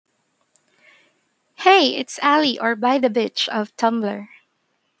Hey, it's Ali or By the Beach of Tumblr.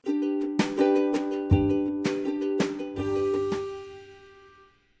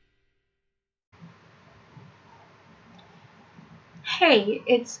 Hey,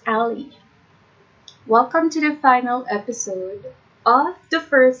 it's Ali. Welcome to the final episode of the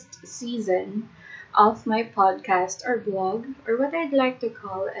first season of my podcast or blog, or what I'd like to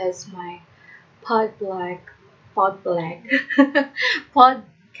call as my podblag,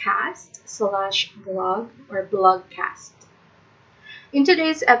 podcast slash blog or blogcast. In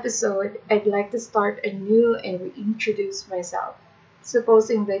today's episode, I'd like to start anew and reintroduce myself.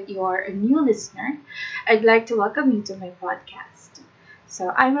 Supposing that you are a new listener, I'd like to welcome you to my podcast.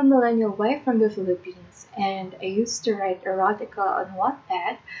 So, I'm a millennial wife from the Philippines, and I used to write erotica on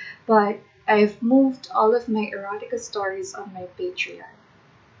Wattpad, but I've moved all of my erotica stories on my Patreon.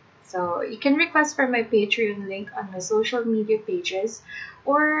 So, you can request for my Patreon link on my social media pages,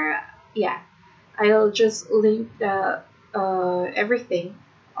 or yeah, I'll just link the everything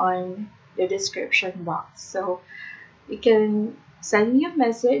on the description box. So you can send me a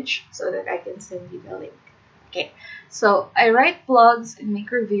message so that I can send you the link. Okay, so I write blogs and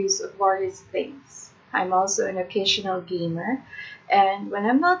make reviews of various things. I'm also an occasional gamer, and when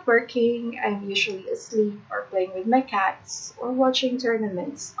I'm not working, I'm usually asleep or playing with my cats or watching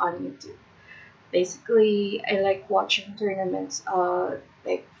tournaments on YouTube. Basically, I like watching tournaments,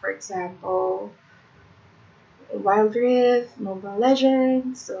 like for example, Wild Rift, Mobile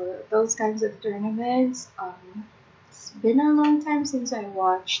Legends, so those kinds of tournaments. It's been a long time since I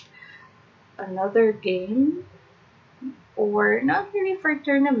watched another game, or not really for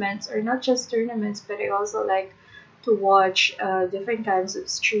tournaments, or not just tournaments, but I also like to watch different kinds of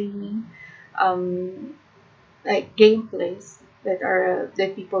streaming, um, like gameplays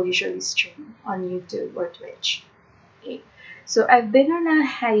that people usually stream on YouTube or Twitch. Okay. So I've been on a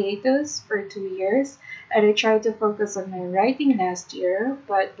hiatus for 2 years, and I tried to focus on my writing last year,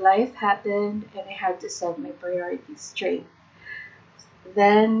 but life happened and I had to set my priorities straight.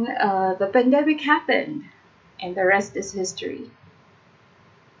 Then the pandemic happened, and the rest is history.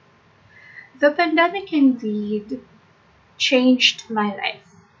 The pandemic indeed changed my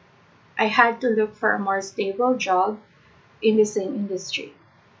life. I had to look for a more stable job in the same industry.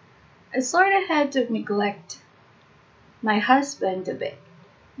 I sort of had to neglect my husband a bit.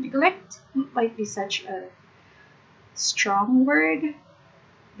 Neglect might be such a strong word,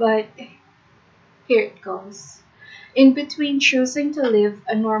 but here it goes. In between choosing to live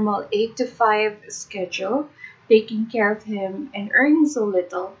a normal 8 to 5 schedule, taking care of him and earning so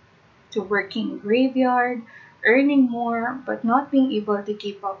little, to working graveyard, earning more but not being able to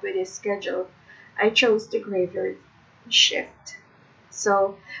keep up with his schedule, I chose the graveyard shift.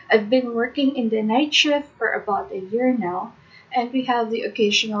 So I've been working in the night shift for about a year now, and we have the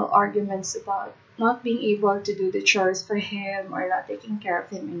occasional arguments about not being able to do the chores for him or not taking care of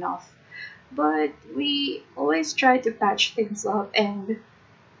him enough. But we always try to patch things up, and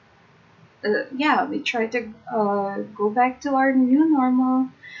yeah, we try to go back to our new normal,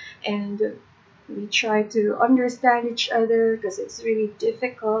 and we try to understand each other because it's really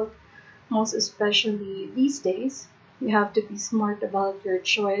difficult, most especially these days. You have to be smart about your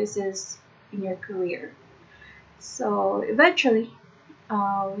choices in your career. So eventually,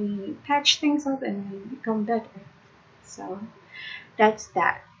 we patch things up and we become better. So that's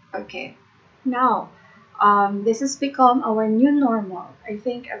that. Okay. Now, this has become our new normal. I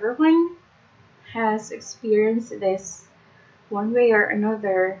think everyone has experienced this one way or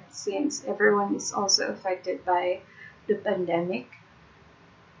another, since everyone is also affected by the pandemic.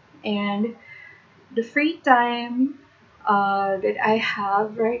 And the free time that I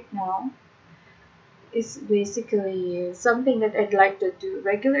have right now is basically something that I'd like to do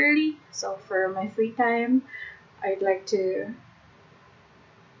regularly. So for my free time, I'd like to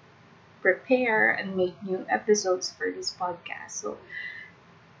prepare and make new episodes for this podcast.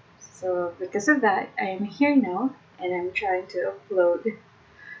 So because of that, I am here now and I'm trying to upload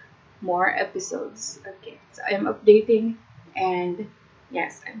more episodes. Okay, so I'm updating, and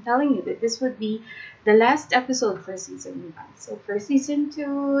yes, I'm telling you that this would be the last episode for season 1. So for season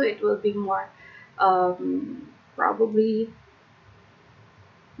 2, it will be more probably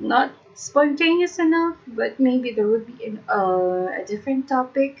not spontaneous enough, but maybe there would be a different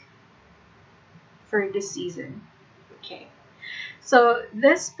topic for this season. Okay. So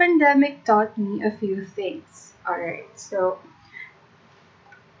this pandemic taught me a few things. Alright, so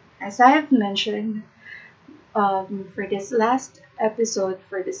as I have mentioned, for this last episode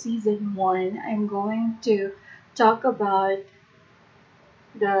for the season 1, I'm going to talk about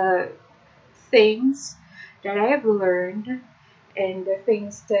the things that I have learned and the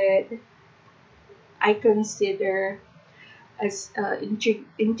things that I consider as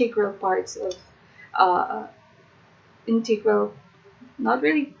integral parts of uh, integral, not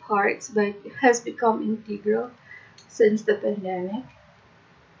really parts, but has become integral since the pandemic.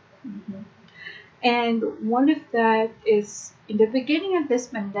 Mhm. And one of that is in the beginning of this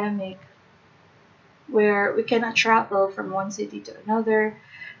pandemic, where we cannot travel from one city to another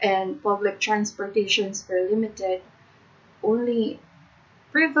and public transportations were limited. Only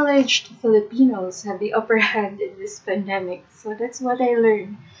privileged Filipinos have the upper hand in this pandemic. So that's what I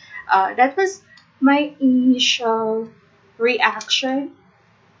learned. That was my initial reaction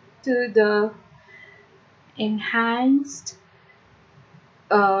to the enhanced,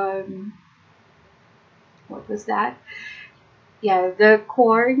 um, what was that? Yeah, the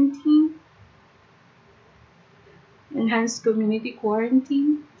quarantine, enhanced community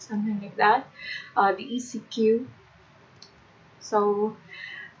quarantine, something like that. The ECQ. So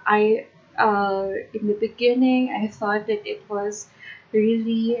I, in the beginning, I thought that it was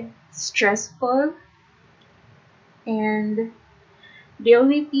really stressful, and the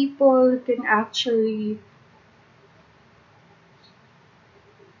only people who can actually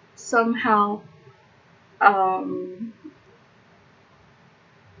somehow, um,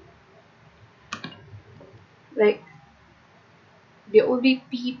 like the only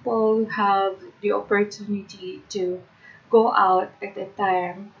people who have the opportunity to go out at the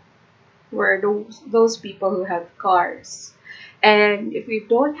time were those people who have cars. And if you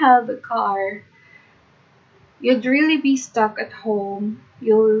don't have a car, you'd really be stuck at home.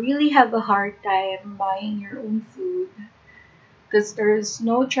 You'll really have a hard time buying your own food because there's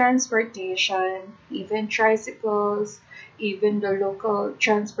no transportation, even tricycles, even the local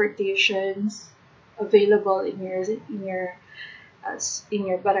transportations available in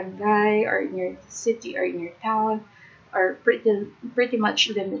your barangay or in your city or in your town are pretty much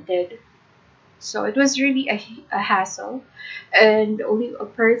limited. So it was really a hassle, and only a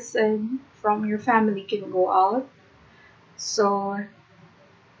person from your family can go out. So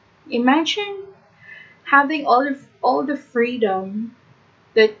imagine having all the freedom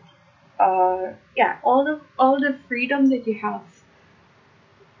that all the freedom that you have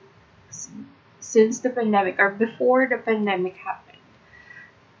s- since the pandemic or before the pandemic happened,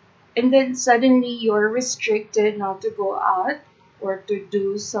 and then suddenly you're restricted not to go out or to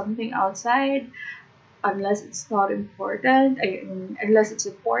do something outside unless it's not important. I mean, unless it's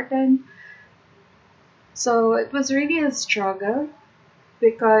important. So it was really a struggle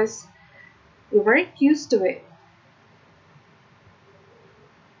because we weren't used to it.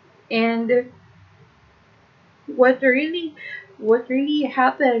 And what really what really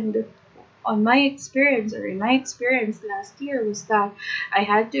happened on my experience or in my experience last year was that I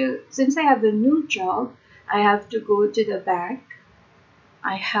had to, since I have a new job, I have to go to the bank.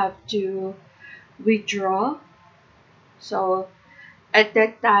 I have to withdraw. So at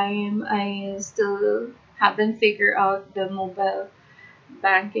that time I still haven't figured out the mobile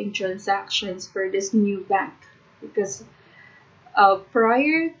banking transactions for this new bank because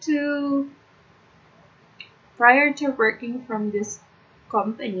prior to working from this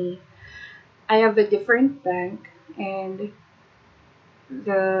company, I have a different bank, and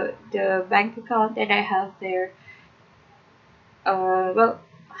the bank account that I have there, well,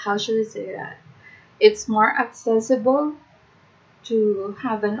 how should I say that? It's more accessible to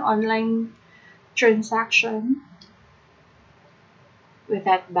have an online transaction with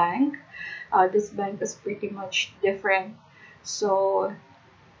that bank. This bank is pretty much different. So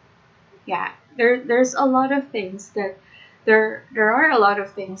yeah, there's a lot of things that there are a lot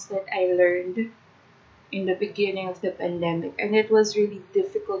of things that I learned in the beginning of the pandemic, and it was really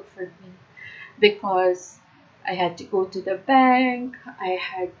difficult for me because I had to go to the bank, I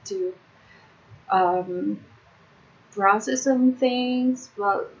had to um, process some things.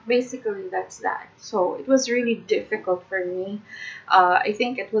 Well, basically, that's that. So it was really difficult for me. I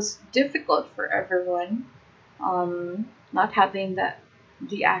think it was difficult for everyone, not having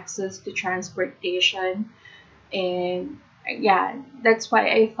the access to transportation. And yeah, that's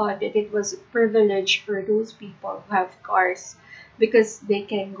why I thought that it was a privilege for those people who have cars because they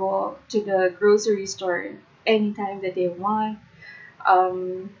can go to the grocery store anytime that they want,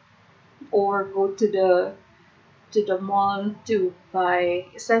 um, or go to the mall to buy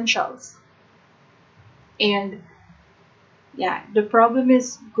essentials. And yeah, the problem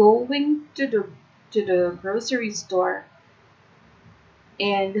is going to the grocery store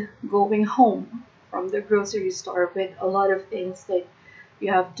and going home from the grocery store with a lot of things that you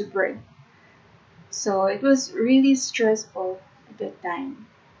have to bring. So it was really stressful at that time.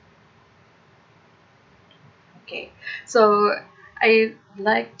 Okay, so I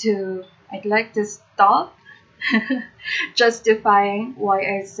like to I'd like to stop justifying why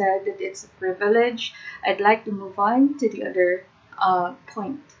I said that it's a privilege. I'd like to move on to the other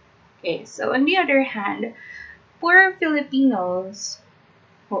point. Okay, so on the other hand, poor Filipinos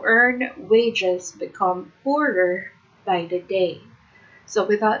who earn wages become poorer by the day. So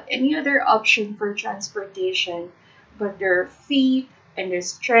without any other option for transportation but their feet and their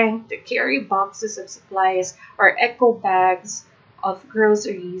strength to carry boxes of supplies or eco bags of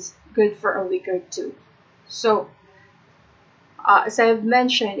groceries good for a week or two. So as I've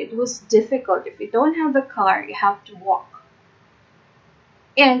mentioned, it was difficult. If you don't have a car, you have to walk,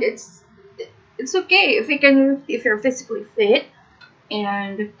 and it's okay if you can if you're physically fit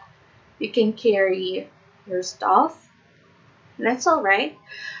and you can carry your stuff. That's all right.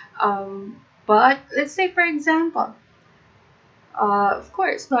 But let's say, for example, of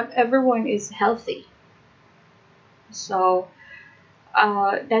course, not everyone is healthy. So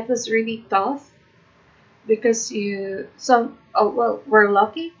that was really tough because you some oh well we're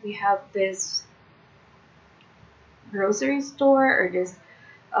lucky we have this grocery store or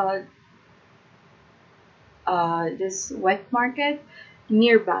uh, this wet market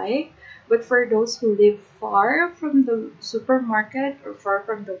nearby. But for those who live far from the supermarket or far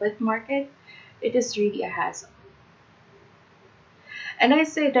from the wet market, it is really a hassle. And I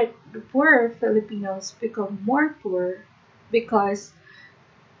say that the poorer Filipinos become more poor because,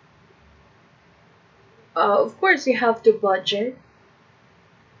 of course, you have to budget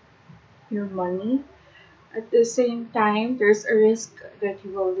your money. At the same time, there's a risk that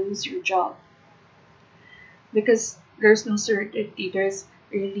you will lose your job because there's no certainty. There's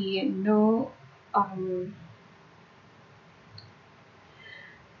really no. Um,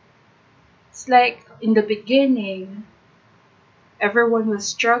 it's like in the beginning, everyone was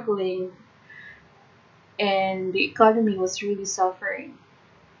struggling and the economy was really suffering.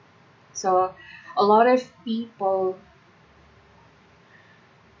 So, a lot of people,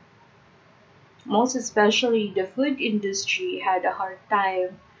 most especially the food industry, had a hard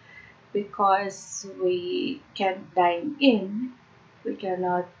time because we can't dine in. We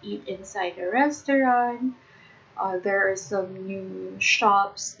cannot eat inside a restaurant. There are some new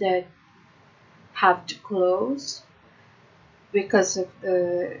shops that have to close because of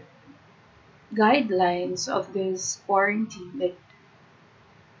the guidelines of this quarantine that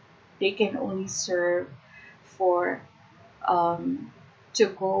they can only serve for um, to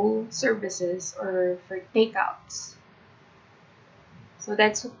go services or for takeouts. So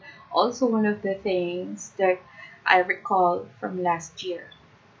that's also one of the things that I recall from last year.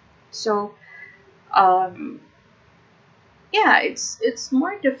 So um, yeah, it's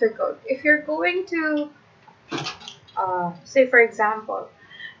more difficult if you're going to say for example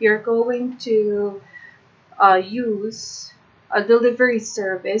you're going to use a delivery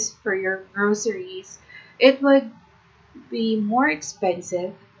service for your groceries. It would be more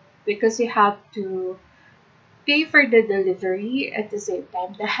expensive because you have to pay for the delivery at the same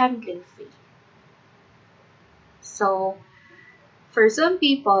time the handling fee. So for some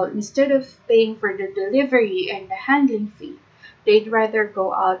people, instead of paying for the delivery and the handling fee, they'd rather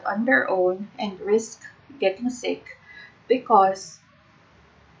go out on their own and risk getting sick because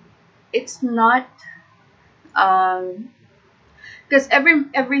it's not um because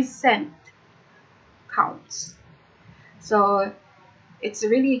every cent counts. So it's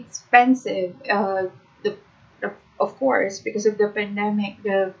really expensive. The of course because of the pandemic,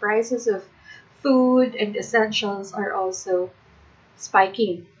 the prices of food and essentials are also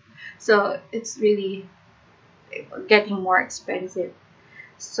spiking. So it's really getting more expensive.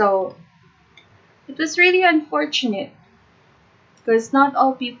 So it was really unfortunate because not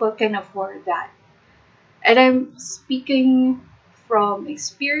all people can afford that. And I'm speaking from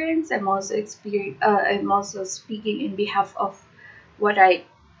experience. I'm also speaking in behalf of what I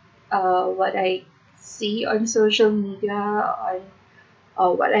see on social media,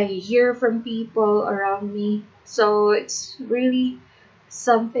 on what I hear from people around me. So it's really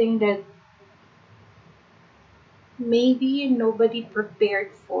something that maybe nobody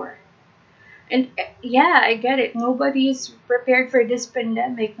prepared for. And yeah, I get it. Nobody is prepared for this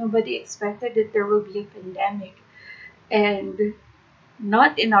pandemic. Nobody expected that there will be a pandemic. And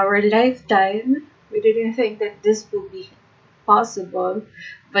not in our lifetime. We didn't think that this would be possible,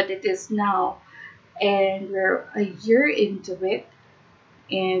 but it is now. And we're a year into it,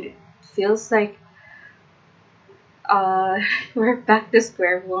 and it feels like uh, we're back to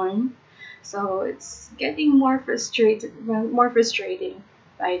square one. So it's getting more frustrating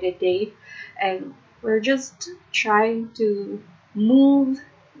by the day, and we're just trying to move.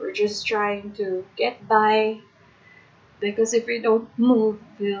 We're just trying to get by because if we don't move,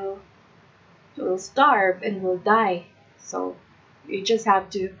 we'll we'll starve and we'll die. So we just have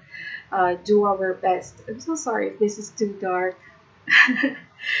to do our best. I'm so sorry if this is too dark.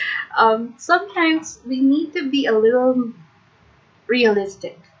 Sometimes we need to be a little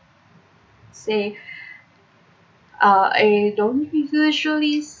realistic. Say, I don't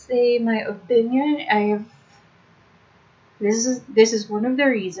usually say my opinion. This is one of the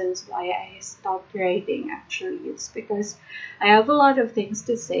reasons why I stopped writing. Actually, it's because I have a lot of things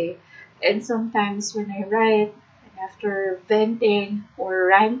to say, and sometimes when I write, and after venting or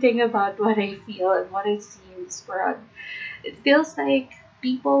ranting about what I feel and what I see in this world, it feels like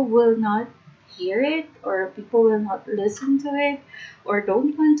people will not hear it, or people will not listen to it, or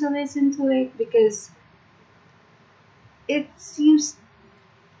don't want to listen to it because it seems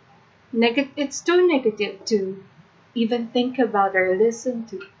it's too negative to even think about or listen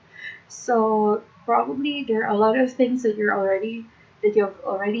to. So probably there are a lot of things that you've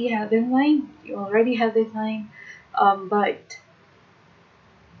already have in mind. You already have in mind, but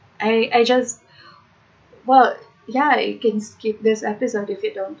I just, well, yeah, you can skip this episode if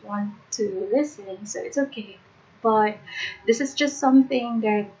you don't want to listen, so it's okay. But this is just something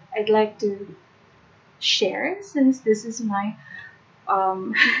that I'd like to share since this is my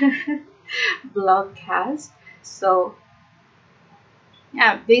um blogcast. So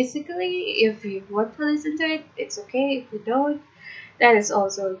yeah, basically, if you want to listen to it, it's okay. If you don't, that is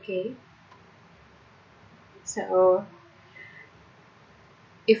also okay. So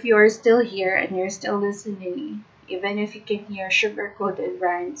if you're still here and you're still listening, even if you can hear sugar coated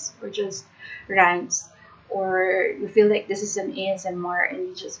rants or just rants, or you feel like this is an ASMR and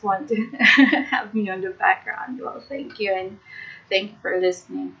you just want to have me on the background, well, thank you, and thank you for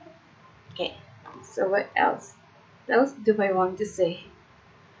listening. Okay, so what else? What else do I want to say?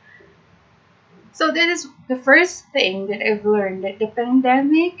 So that is the first thing that I've learned, that the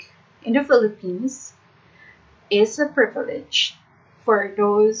pandemic in the Philippines is a privilege for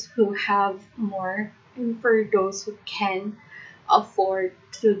those who have more and for those who can afford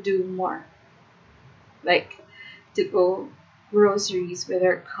to do more, like to go groceries with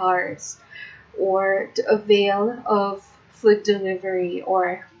their cars, or to avail of food delivery,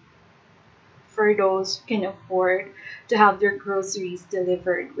 or for those who can afford to have their groceries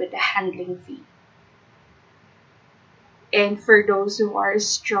delivered with a handling fee. And for those who are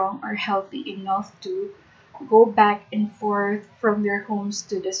strong or healthy enough to go back and forth from their homes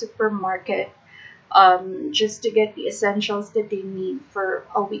to the supermarket, just to get the essentials that they need for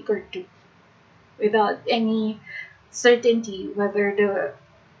a week or two without any certainty whether the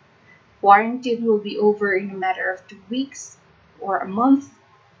quarantine will be over in a matter of 2 weeks or a month.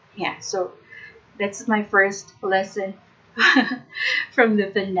 Yeah, so that's my first lesson from the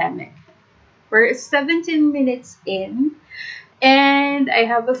pandemic. We're 17 minutes in, and I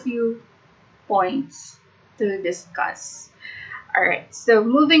have a few points to discuss. Alright, so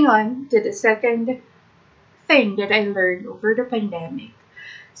moving on to the second thing that I learned over the pandemic.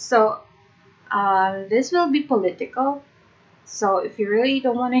 So, this will be political. So, if you really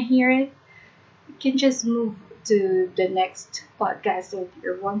don't want to hear it, you can just move to the next podcast that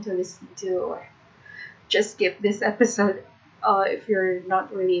you want to listen to, or just skip this episode if you're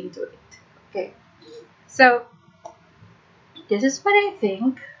not really into it. Okay, so this is what I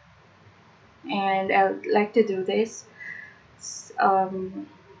think, and I would like to do this um,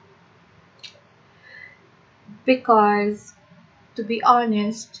 because, to be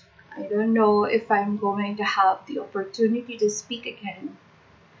honest, I don't know if I'm going to have the opportunity to speak again.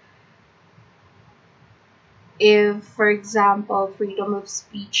 If, for example, freedom of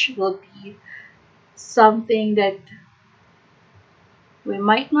speech will be something that we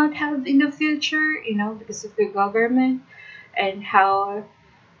might not have in the future, because of the government and how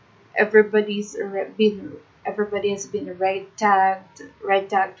everybody has been red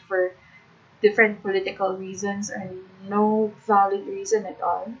tagged for different political reasons and no valid reason at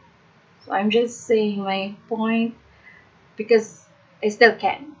all. So I'm just saying my point because I still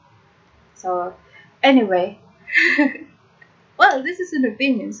can. So anyway, well, this is an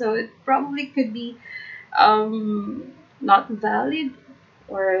opinion, so it probably could be not valid,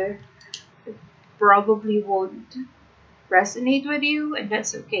 or it probably won't resonate with you, and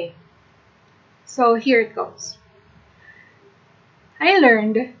that's okay. So here it goes. I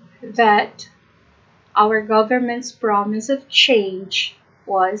learned that our government's promise of change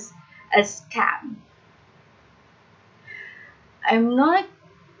was a scam. I'm not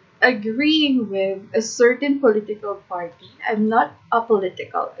agreeing with a certain political party. I'm not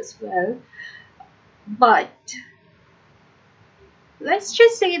apolitical as well. But let's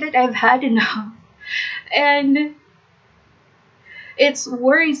just say that I've had enough. And It's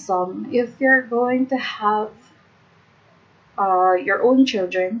worrisome if you're going to have your own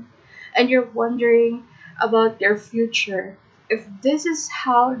children and you're wondering about their future. If this is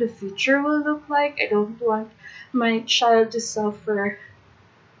how the future will look like, I don't want my child to suffer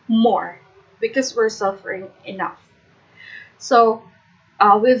more because we're suffering enough. So,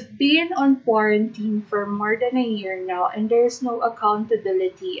 we've been on quarantine for more than a year now, and there's no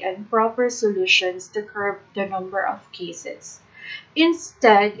accountability and proper solutions to curb the number of cases.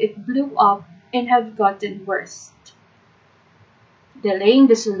 Instead, it blew up and have gotten worse, delaying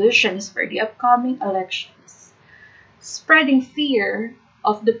the solutions for the upcoming elections, spreading fear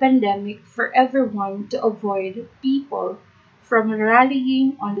of the pandemic for everyone to avoid people from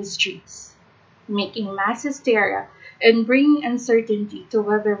rallying on the streets, making mass hysteria and bringing uncertainty to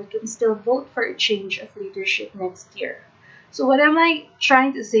whether we can still vote for a change of leadership next year. So, what am I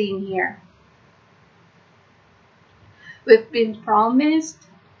trying to say in here? We've been promised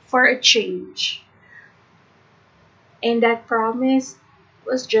for a change, and that promise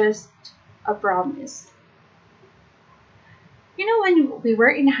was just a promise. You know, when we were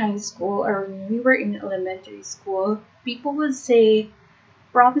in high school or when we were in elementary school, people would say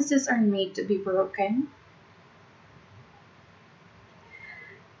promises are made to be broken.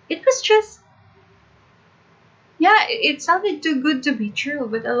 It was just, yeah, it sounded too good to be true,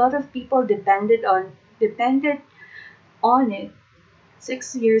 but a lot of people depended on it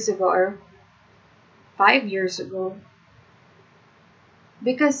 6 years ago or 5 years ago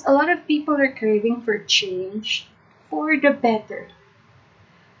because a lot of people are craving for change for the better.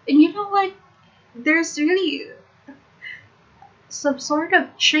 And you know what? There's really some sort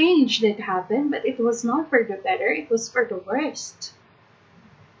of change that happened, but it was not for the better, it was for the worst.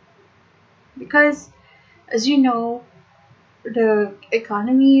 Because, as you know, the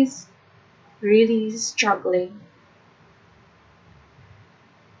economy is really struggling.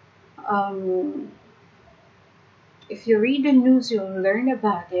 Um, if you read the news, you'll learn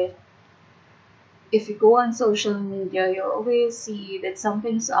about it. If you go on social media, you'll always see that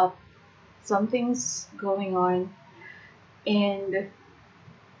something's up, something's going on, and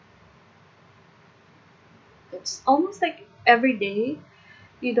it's almost like every day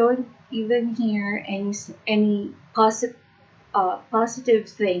you don't even hear any positive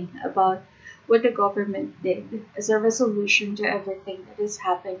thing about what the government did as a resolution to everything that is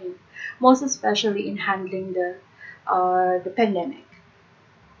happening, most especially in handling the pandemic.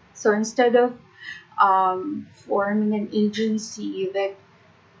 So instead of forming an agency that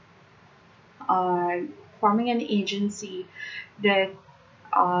uh, forming an agency that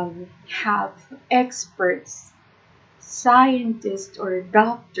have experts, scientists or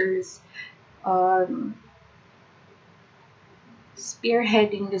doctors um,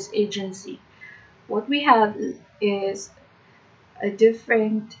 spearheading this agency, what we have is a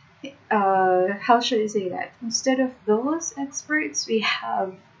different, how should I say that? Instead of those experts, we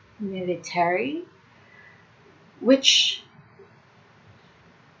have military, which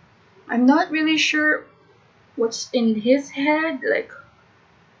I'm not really sure what's in his head, like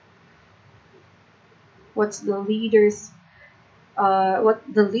what's the leader's, what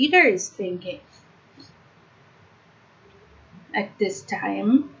the leader is thinking at this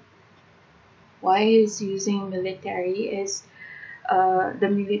time. Why he's using military is the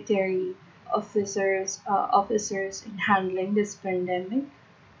military officers in handling this pandemic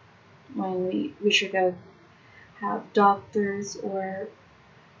when we should have doctors or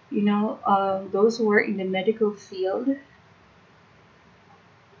those who are in the medical field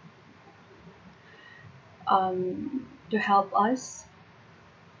to help us.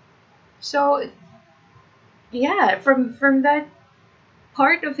 So yeah, from that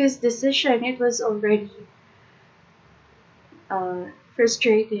part of his decision, it was already uh,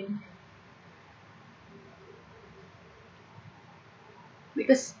 frustrating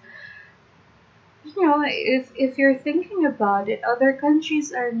because if you're thinking about it, other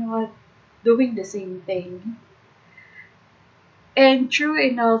countries are not doing the same thing. And true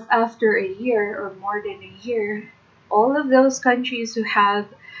enough, after a year or more than a year, all of those countries who have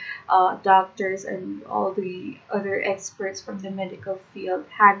doctors and all the other experts from the medical field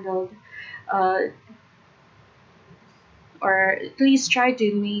handled uh, or at least try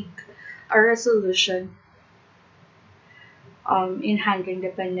to make a resolution in handling the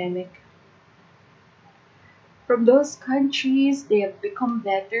pandemic. From those countries, they have become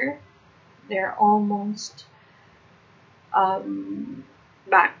better. They're almost um,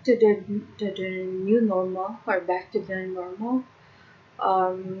 back to the new normal or back to the normal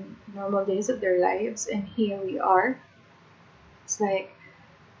days of their lives, and here we are. It's like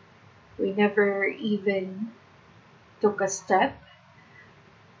we never even took a step.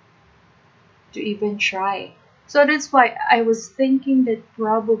 to even try. So that's why I was thinking that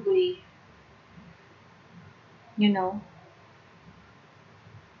probably, you know,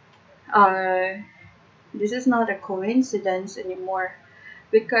 uh, this is not a coincidence anymore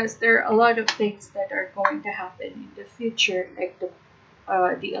because there are a lot of things that are going to happen in the future, like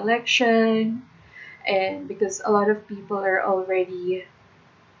the election, and because a lot of people are already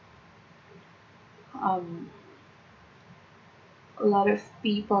um, a lot of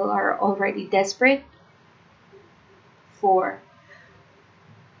people are already desperate for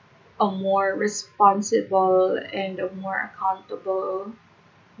a more responsible and a more accountable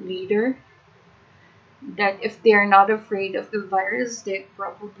leader, that if they are not afraid of the virus, they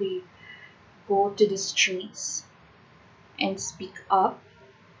probably go to the streets and speak up.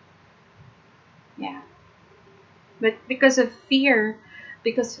 Yeah. But because of fear,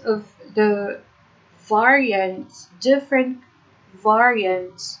 because of the variants, different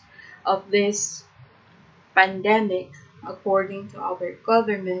variants of this pandemic, according to our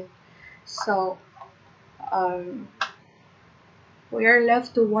government, so um, we are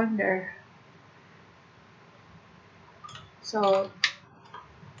left to wonder. So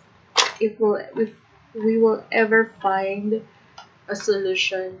if we will ever find a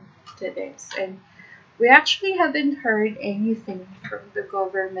solution to this, and we actually haven't heard anything from the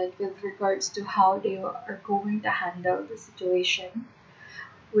government with regards to how they are going to handle the situation.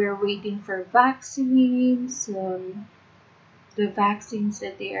 We're waiting for vaccines. The vaccines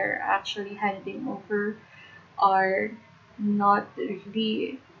that they are actually handing over are not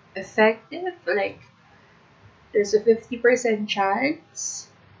really effective. Like, there's a 50% chance.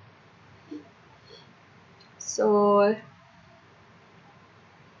 So,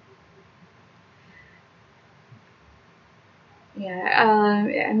 yeah,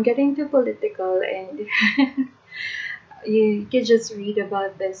 I'm getting too political, and you can just read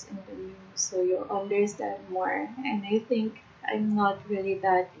about this in the news so you'll understand more. And I think I'm not really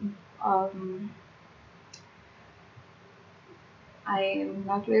that um I'm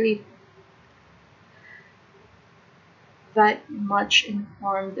not really that much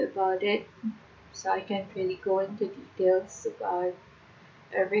informed about it, so I can't really go into details about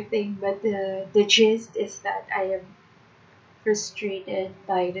everything. But the gist is that I am frustrated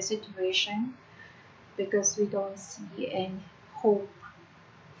by the situation because we don't see any hope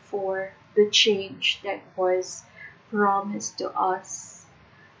for the change that was promised to us,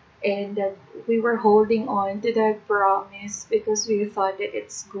 and that we were holding on to that promise because we thought that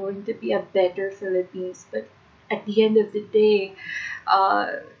it's going to be a better Philippines. But at the end of the day,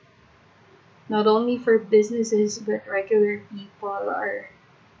 uh, not only for businesses but regular people are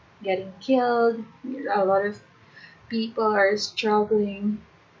getting killed. A lot of people are struggling,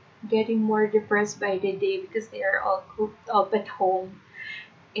 getting more depressed by the day because they are all cooped up at home,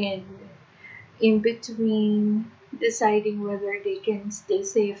 and in between deciding whether they can stay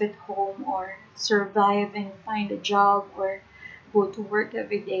safe at home or survive and find a job or go to work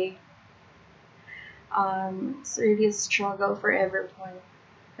every day. It's really a struggle for everyone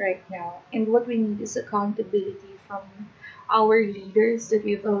right now. And what we need is accountability from our leaders that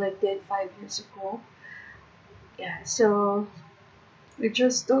we've elected 5 years ago. Yeah, so we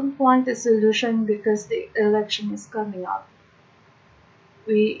just don't want a solution because the election is coming up.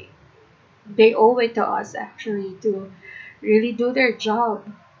 We They owe it to us actually to really do their job.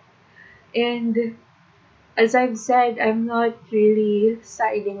 And as I've said, I'm not really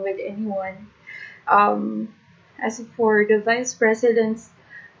siding with anyone. Um, as for the vice president's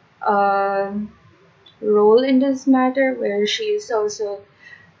um, role in this matter, where she is also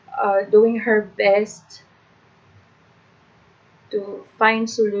doing her best to find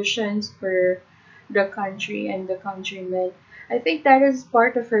solutions for the country and the countrymen, I think that is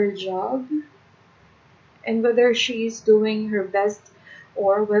part of her job. And whether she's doing her best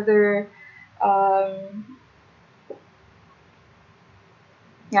or whether um,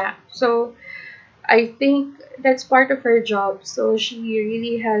 yeah, so I think that's part of her job, so she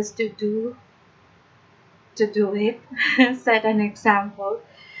really has to do it. Set an example.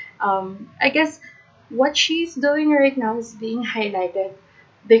 I guess what she's doing right now is being highlighted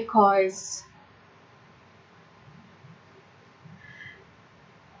because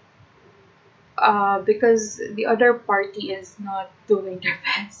because the other party is not doing their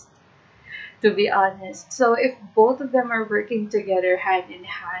best, to be honest. So if both of them are working together hand in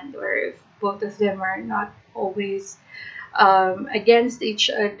hand, or if both of them are not always against each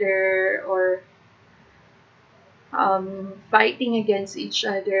other, or fighting against each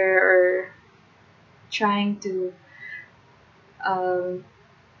other, or trying to um,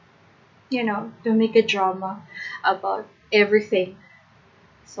 to make a drama about everything.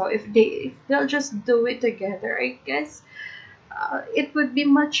 So if they'll just do it together, I guess it would be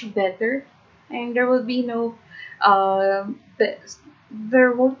much better, and there will be no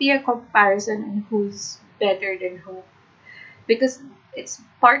there won't be a comparison on who's better than who, because it's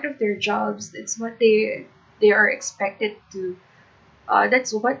part of their jobs. It's what they are expected to.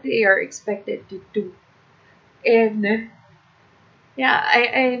 That's what they are expected to do, and yeah,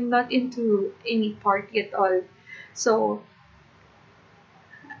 I'm not into any party at all. So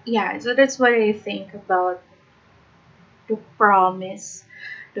yeah, so that's what I think about the promise,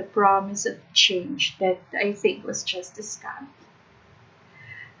 the promise of change that I think was just a scam.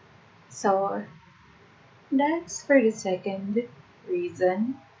 So that's for the second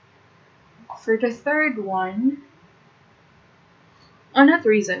reason. For the third one, not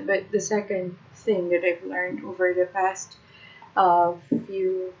reason, but the second thing that I've learned over the past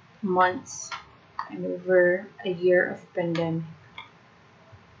few months and over a year of pandemic.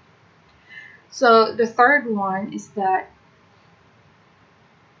 So the third one is that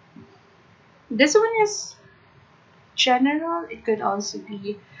this one is general, it could also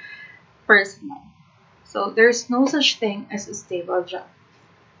be personal. So there's no such thing as a stable job.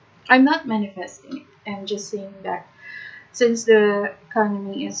 I'm not manifesting it. I'm just saying that since the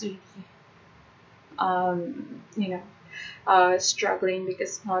economy is really, you know, struggling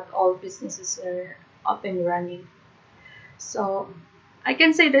because not all businesses are up and running. So I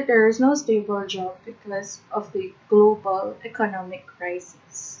can say that there is no stable job because of the global economic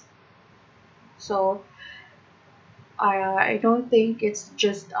crisis. So I don't think it's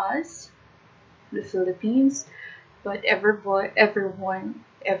just us, the Philippines, but everyone,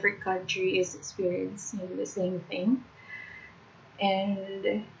 every country is experiencing the same thing.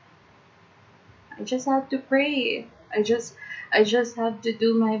 And I just have to pray. I just have to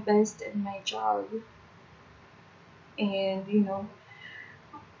do my best in my job. And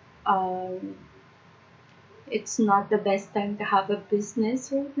um, it's not the best time to have a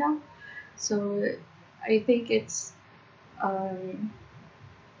business right now. So I think it's um,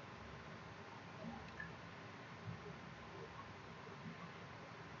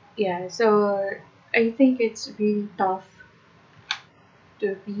 yeah. So I think it's really tough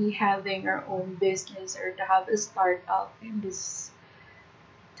to be having our own business or to have a startup in this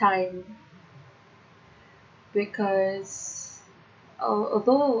time, because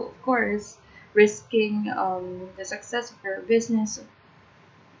although of course risking the success of your business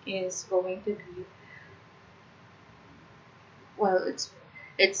is going to be, well,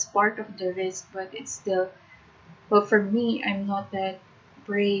 it's part of the risk, but it's still, well, for me, I'm not that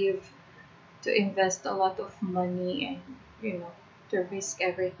brave to invest a lot of money and to risk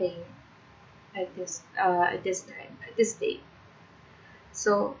everything at this time, at this date.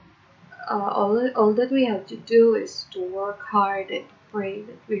 So all that we have to do is to work hard and to pray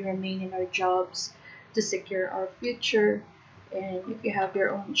that we remain in our jobs to secure our future, and if you have your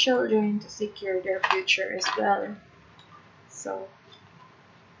own children, to secure their future as well. So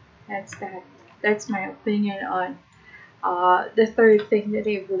that's that. That's my opinion on the third thing that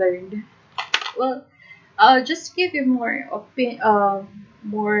I've learned. Well, just to give you more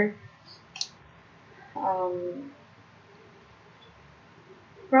um,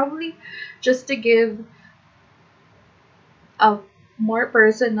 probably just to give a more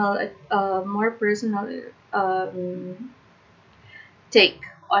personal um, take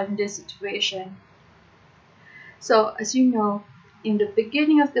on this situation. So, as you know, in the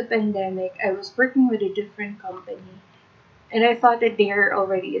beginning of the pandemic, I was working with a different company, and I thought that they are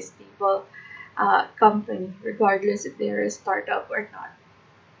already a stable company, regardless if they're a startup or not.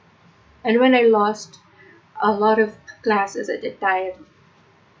 And when I lost a lot of classes at the time,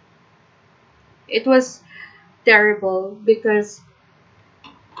 it was terrible because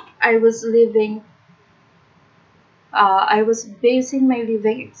I was living I was basing my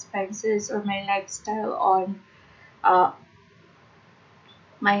living expenses or my lifestyle on uh,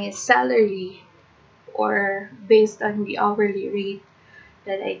 my salary, or based on the hourly rate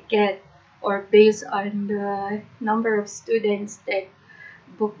that I get, or based on the number of students that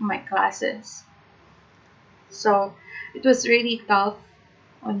book my classes. So it was really tough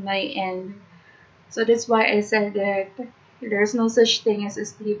on my end. So that's why I said that there's no such thing as a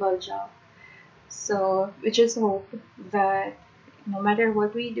stable job. So we just hope that no matter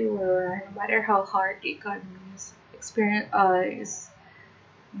what we do, or no matter how hard the economy is experience is,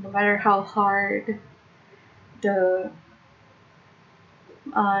 no matter how hard the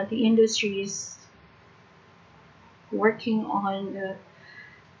the industry is working on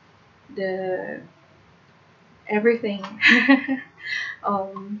the everything,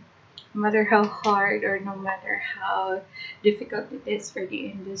 um, no matter how hard or no matter how difficult it is for the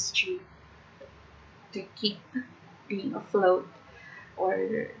industry to keep being afloat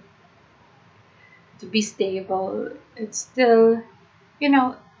or to be stable, it's still, you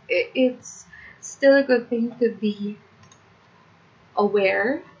know, it's still a good thing to be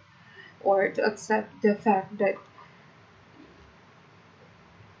aware or to accept the fact that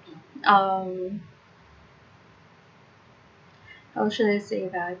um how should I say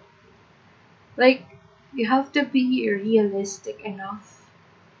that? Like, you have to be realistic enough,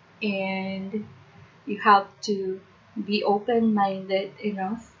 and you have to be open minded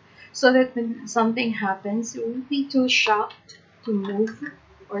enough so that when something happens, you won't be too shocked to move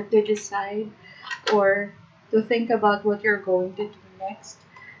or to decide or to think about what you're going to do next,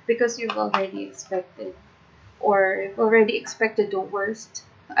 because you've already expected or you've already expected the worst.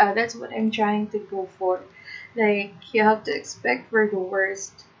 That's what I'm trying to go for. Like, you have to expect for the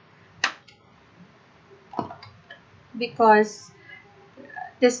worst, because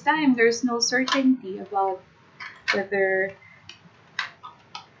this time there's no certainty about whether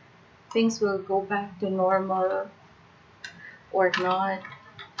things will go back to normal or not,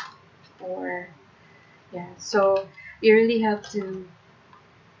 or yeah. So you really have to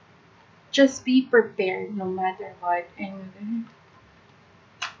just be prepared no matter what. And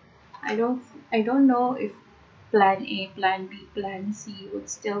i don't I don't know if plan A, plan B, plan C would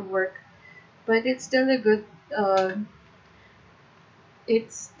still work, but it's still a good uh,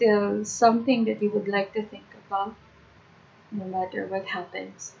 it's still something that you would like to think about no matter what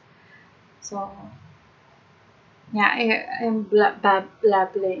happens. So yeah, I'm blabbering.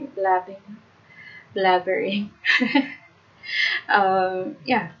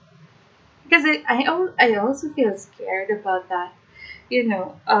 Yeah, because I also feel scared about that. You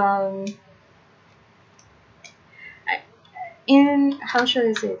know, I- in how should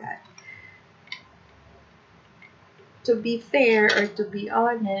I say that? To be fair or to be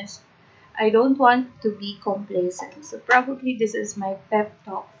honest, I don't want to be complacent. So probably this is my pep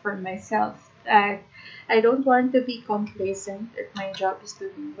talk for myself, that I don't want to be complacent if my job is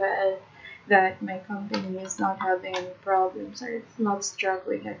doing well, that my company is not having any problems or it's not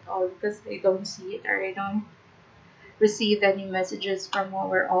struggling at all because they don't see it, or I don't receive any messages from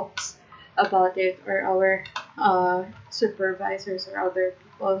our ops about it, or our supervisors or other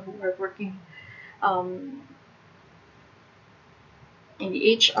people who are working um, in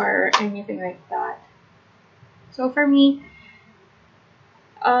the HR or anything like that. So for me,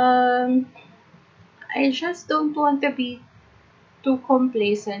 um, I just don't want to be too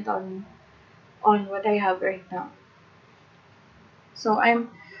complacent on what I have right now. So I'm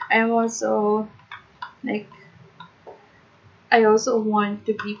also like, I also want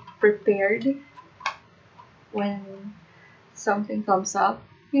to be prepared when something comes up.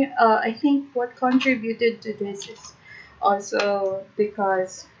 Yeah, I think what contributed to this is also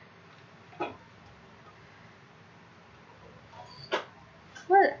because,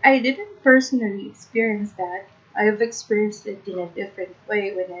 well, I didn't personally experience that. I've experienced it in a different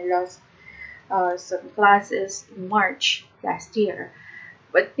way when I lost some classes in March last year.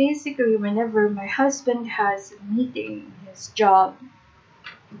 But basically, whenever my husband has a meeting in his job,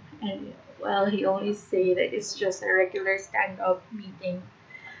 and well, he always say that it's just a regular stand-up meeting,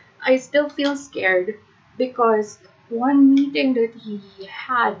 I still feel scared because one meeting that he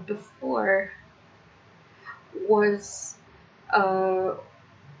had before was uh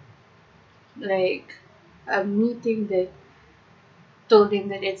like a meeting that told him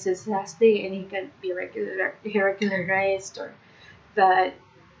that it's his last day and he can't be regularized, or that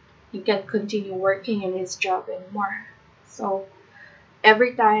he can't continue working in his job anymore. So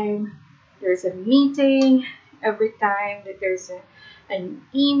every time there's a meeting, every time that there's an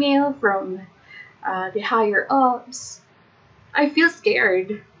email from the higher ups, I feel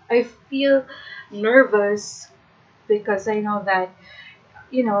scared. I feel nervous because I know that,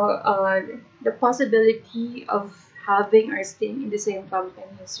 the possibility of having or staying in the same company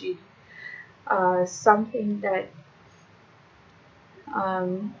is really something that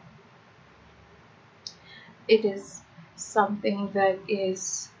um, it is something that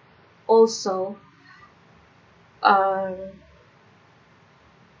is also um,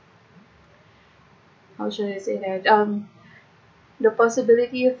 how should I say that? The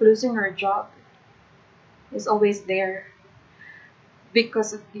possibility of losing our job is always there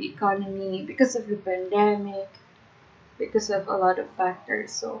because of the economy, because of the pandemic, because of a lot of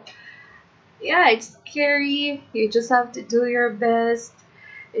factors. So yeah, it's scary. You just have to do your best.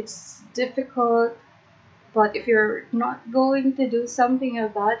 It's difficult, but if you're not going to do something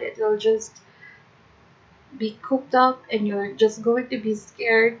about it, it'll just be cooped up and you're just going to be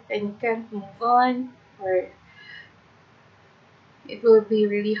scared and you can't move on, or it will be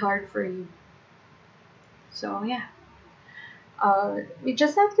really hard for you. So yeah, we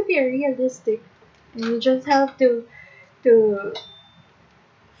just have to be realistic, and we just have to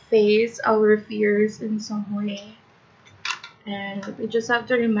face our fears in some way, and we just have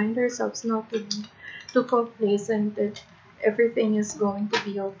to remind ourselves not to be too complacent that everything is going to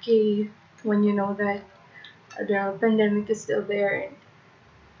be okay when you know that the pandemic is still there and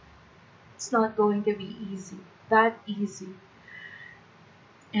it's not going to be that easy,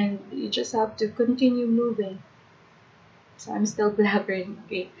 and you just have to continue moving. So I'm still blabbering.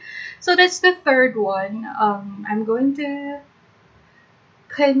 Okay, so that's the third one. I'm going to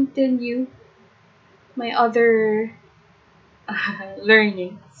continue my other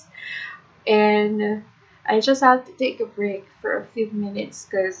learnings, and I just have to take a break for a few minutes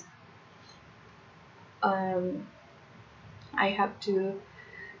because um, I have to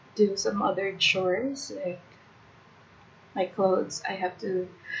do some other chores like my clothes. I have to.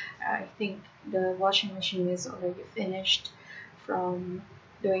 I think the washing machine is already finished from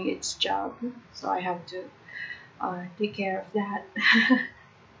doing its job, so I have to take care of that.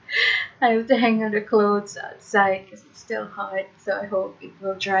 I have to hang on the clothes outside because it's still hot, so I hope it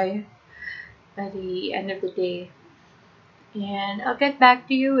will dry by the end of the day. And I'll get back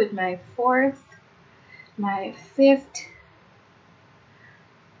to you with my fourth, my fifth,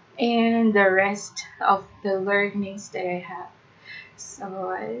 and the rest of the learnings that I have.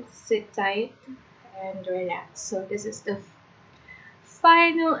 So sit tight and relax. So this is the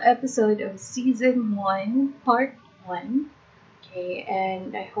final episode of season one, part one. Okay,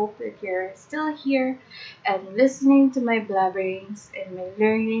 and I hope that you're still here and listening to my blabberings and my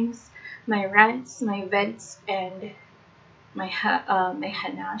learnings, my rants, my vents, and my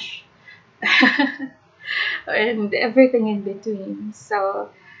hanash, and everything in between.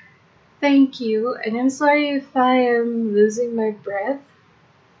 So thank you, and I'm sorry if I am losing my breath.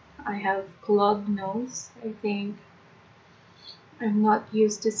 I have clogged nose. I think I'm not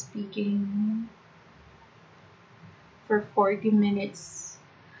used to speaking for 40 minutes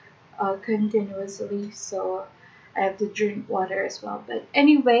continuously, so I have to drink water as well. But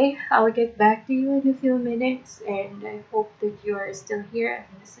anyway, I'll get back to you in a few minutes, and I hope that you are still here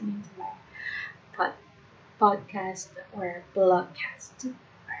and listening to my pod- podcast or blogcast.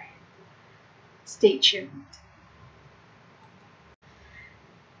 Alright, stay tuned.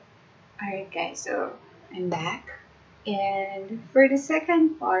 Alright, guys, so I'm back. And for the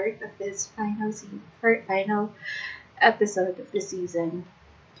second part of this final episode of the season,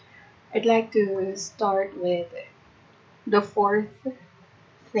 I'd like to start with the fourth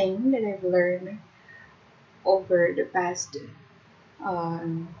thing that I've learned over the past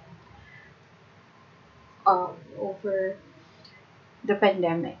um, over the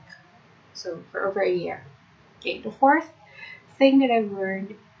pandemic. So for over a year. Okay, the fourth thing that I've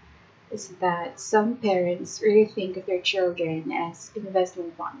learned is that some parents really think of their children as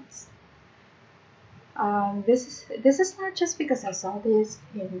investment funds. This is not just because I saw this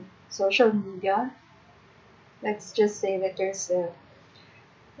in social media. Let's just say that there's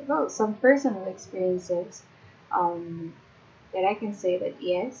some personal experiences um, that I can say that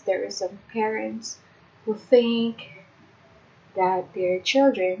yes, there are some parents who think that their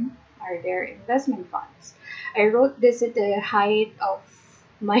children are their investment funds. I wrote this at the height of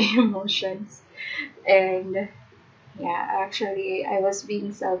my emotions, and yeah, actually, I was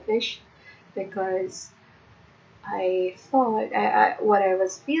being selfish because I thought what I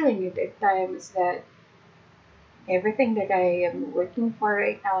was feeling at the time is that everything that I am working for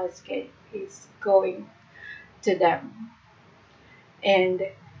right now is going to them, and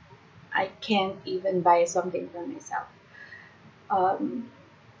I can't even buy something for myself. Um,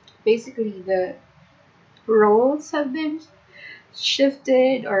 Basically, the roles have been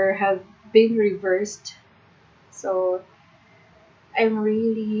shifted or have been reversed. So I'm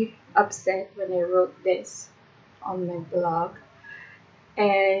really upset when I wrote this on my blog.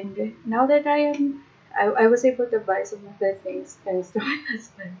 And now that I was able to buy some of the things thanks to my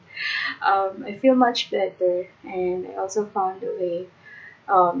husband. I feel much better, and I also found a way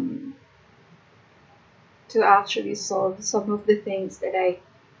um, to actually solve some of the things that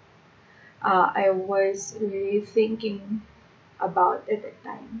I was really thinking about at the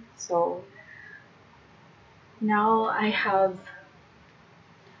time. So now I have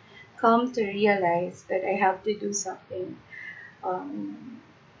come to realize that I have to do something um,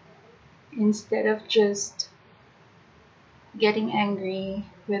 instead of just getting angry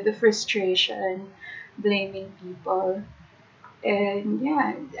with the frustration, blaming people. And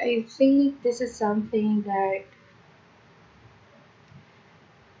yeah, I think this is something that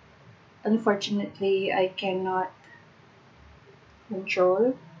unfortunately I cannot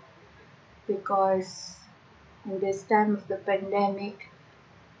control because in this time of the pandemic,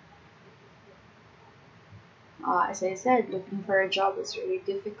 as I said, looking for a job is really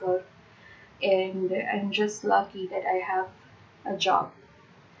difficult, and I'm just lucky that I have a job.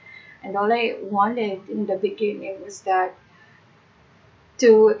 And all I wanted in the beginning was that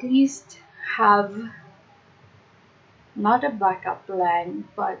to at least have not a backup plan,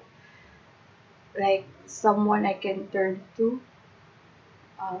 but like someone I can turn to.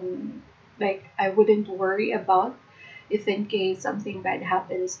 Like I wouldn't worry about if in case something bad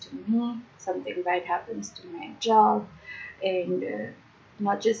happens to me, something bad happens to my job, and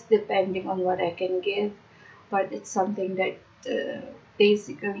not just depending on what I can give, but it's something that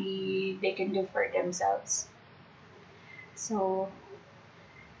basically they can do for themselves. So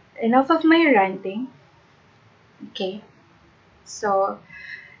enough of my ranting. Okay. So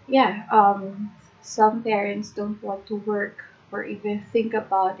yeah, some parents don't want to work or even think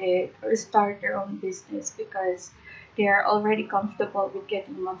about it or start their own business because they are already comfortable with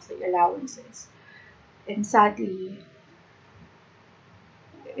getting monthly allowances. And sadly,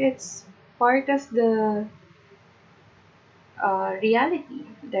 it's part of the reality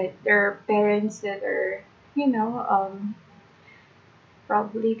that there are parents that are, you know,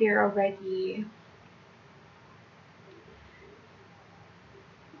 probably they're already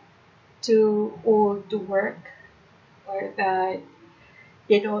too old to work, or that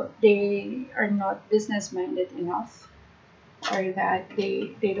they are not business minded enough, or that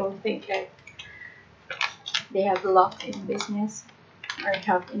they don't think that they have luck in business or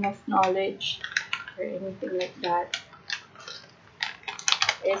have enough knowledge or anything like that.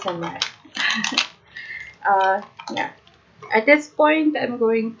 It's a mess. uh, yeah. At this point, I'm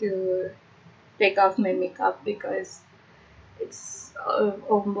going to take off my makeup because it's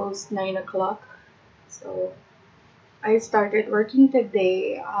almost 9 o'clock. So I started working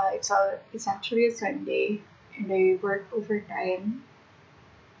today. It's actually a Sunday, and I work overtime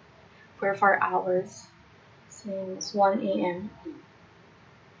for 4 hours since 1 a.m.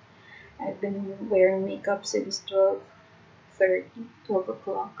 I've been wearing makeup since 12:30, 12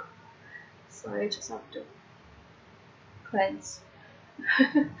 o'clock. So I just have to cleanse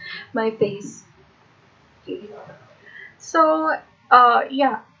my face. Okay. So,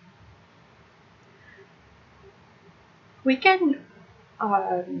 yeah, we can,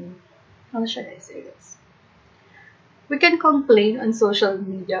 how should I say this? We can complain on social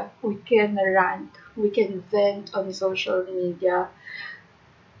media, we can rant, we can vent on social media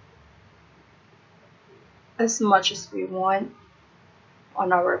as much as we want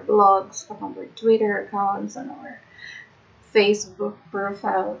on our blogs, on our Twitter accounts, on our Facebook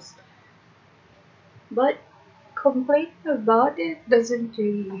profiles. But complaining about it doesn't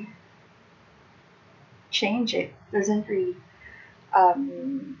really change it, doesn't really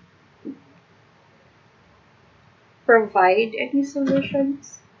um, provide any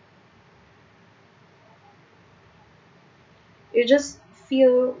solutions. You just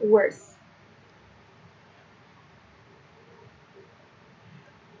feel worse.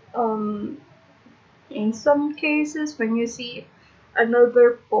 Um, in some cases, when you see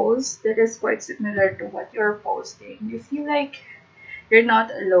another post that is quite similar to what you're posting, you feel like you're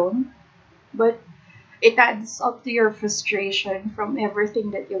not alone, but it adds up to your frustration from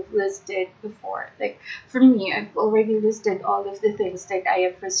everything that you've listed before. Like for me, I've already listed all of the things that I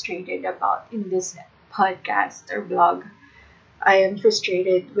am frustrated about in this podcast or blog. I am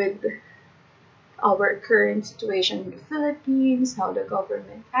frustrated with our current situation in the Philippines, how the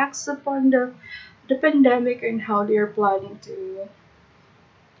government acts upon the pandemic, and how they are planning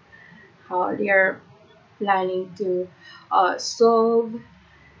to solve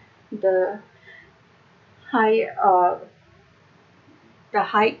the high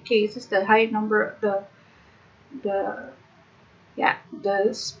high cases, the high number, the yeah,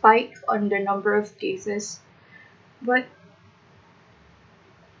 the spike on the number of cases. But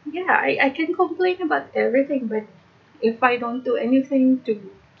yeah, I can complain about everything, but if I don't do anything to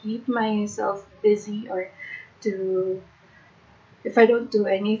keep myself busy, or to if I don't do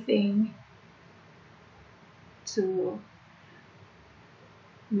anything to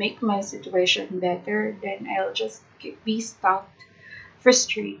make my situation better, then I'll just be stuck,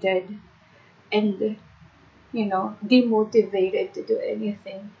 frustrated, and demotivated to do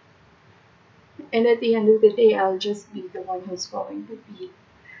anything. And at the end of the day, I'll just be the one who's going to be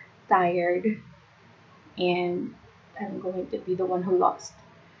tired, and I'm going to be the one who lost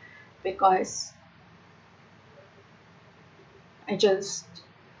because I just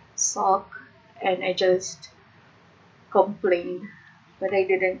sulk and I just complained, but I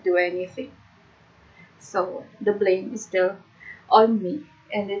didn't do anything. So the blame is still on me,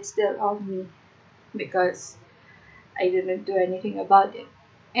 and it's still on me because I didn't do anything about it.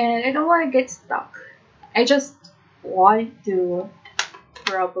 And I don't want to get stuck. I just want to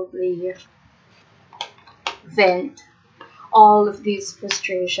probably vent all of these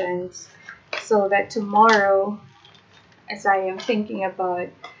frustrations so that tomorrow, as I am thinking about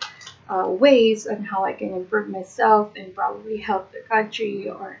ways on how I can improve myself and probably help the country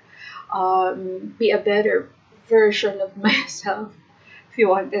or be a better version of myself, if you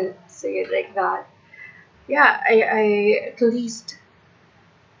want to say it like that. Yeah, I at least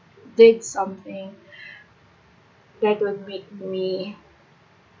did something that would make me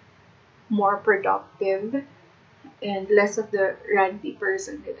more productive and less of the ranty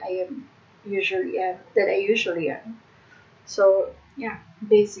person that I usually am. So yeah,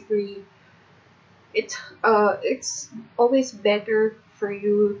 basically it's always better for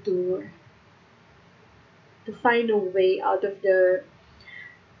you to find a way out of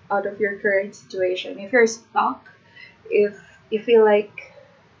your current situation. If you're stuck, if you feel like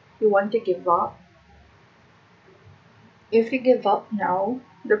you want to give up, if you give up now,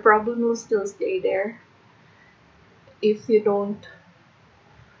 the problem will still stay there. If you don't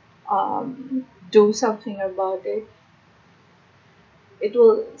do something about it, it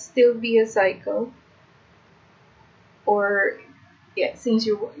will still be a cycle. Or yeah, since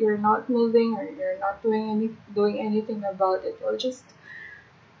you're not moving or you're not doing anything about it, you'll just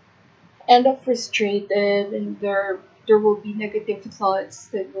end up frustrated, and there will be negative thoughts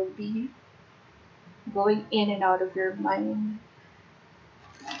that will be going in and out of your mind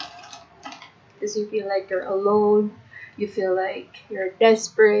because you feel like you're alone, you feel like you're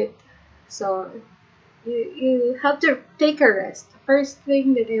desperate. So you have to take a rest. First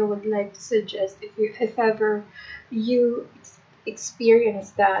thing that I would like to suggest, if ever you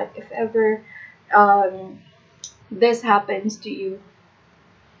experience that, if ever um, this happens to you,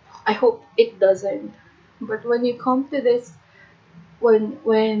 I hope it doesn't. But when you come to this, when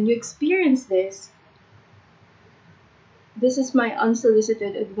you experience this, this is my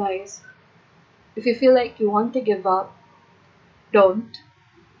unsolicited advice. If you feel like you want to give up, don't.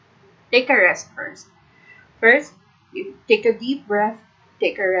 Take a rest first. First, you take a deep breath,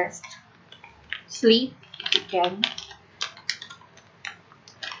 take a rest. Sleep if you can.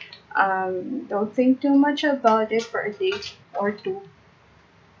 Don't think too much about it for a day or two.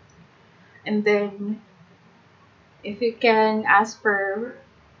 And then, if you can, ask for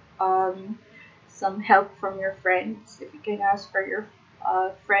um, some help from your friends. If you can ask for your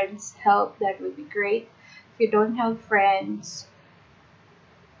friends' help, that would be great. If you don't have friends,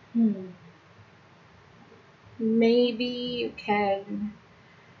 hmm, maybe you can,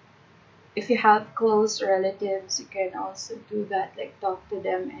 if you have close relatives, you can also do that, like talk to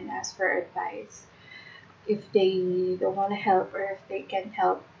them and ask for advice. If they don't want to help or if they can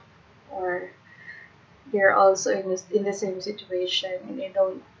help, or they're also in the same situation and they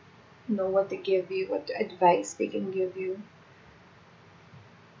don't know what to give you, what advice they can give you.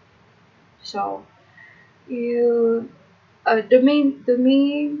 So you the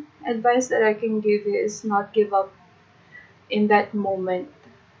main advice that I can give you is not give up in that moment.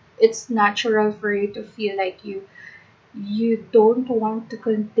 It's natural for you to feel like you don't want to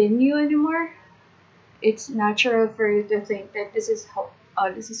continue anymore. It's natural for you to think that this is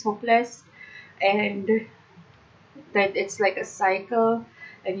hopeless, and that it's like a cycle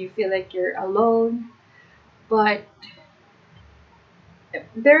and you feel like you're alone. But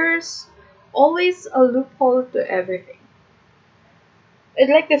there's always a loophole to everything. I'd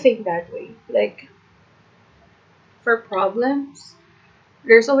like to think that way. Like, for problems,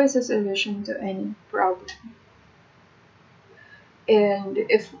 there's always a solution to any problem. And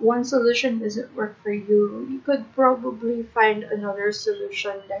if one solution doesn't work for you, you could probably find another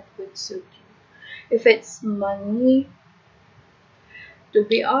solution that would suit you. If it's money, to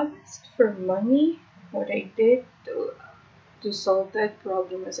be honest, for money, what I did to solve that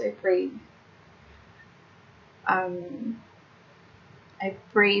problem is um, I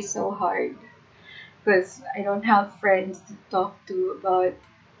pray so hard because I don't have friends to talk to about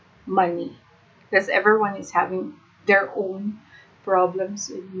money because everyone is having their own problems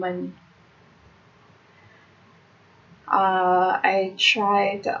with money. I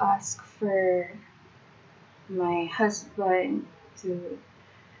try to ask for my husband to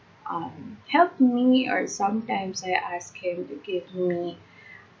help me, or sometimes I ask him to give me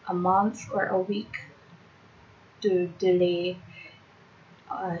a month or a week to delay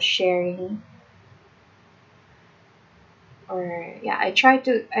sharing or yeah, I try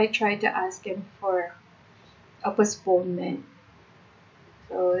to ask him for a postponement,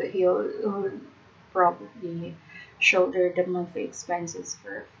 so he'll probably shoulder the monthly expenses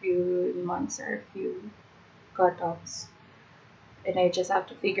for a few months or a few cut-offs, and I just have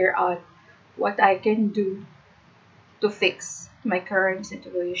to figure out what I can do to fix my current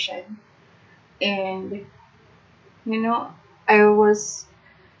situation. And you know, I was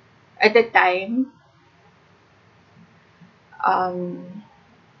at the time, um,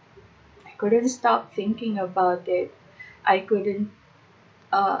 I couldn't stop thinking about it. I couldn't.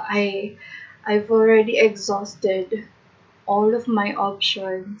 I've already exhausted all of my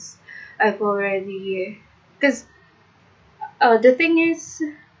options. I've already, because the thing is,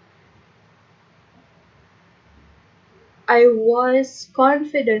 I was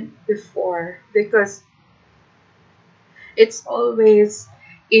confident before because it's always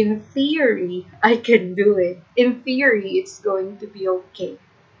in theory I can do it. In theory, it's going to be okay.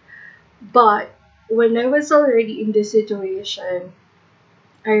 But when I was already in this situation,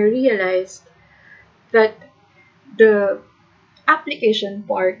 I realized that the application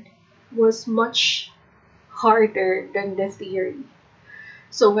part was much harder than the theory.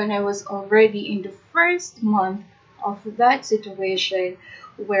 So when I was already in the first month of that situation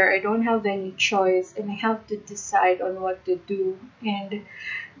where I don't have any choice and I have to decide on what to do, and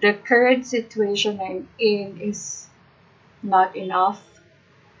the current situation I'm in is not enough,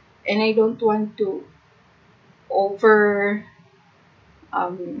 and I don't want to over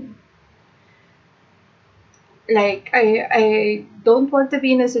um I don't want to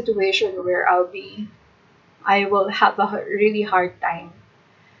be in a situation where I will have a really hard time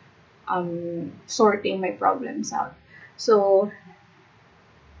sorting my problems out. So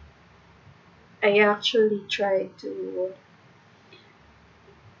I actually tried to.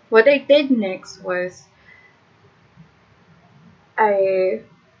 What I did next was I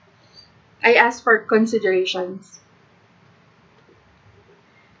I asked for considerations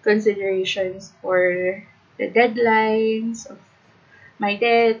for the deadlines of my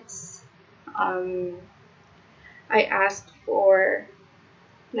debts. Um, I asked for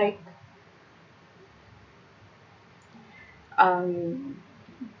like um,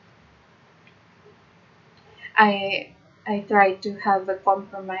 I I tried to have a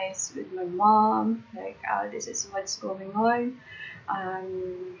compromise with my mom, like this is what's going on.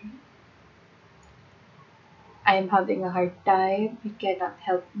 Um, I'm having a hard time. You cannot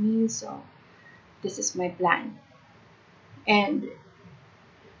help me, so this is my plan. And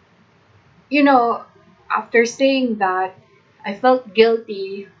you know, after saying that, I felt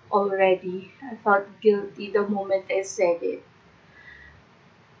guilty already. I felt guilty the moment I said it.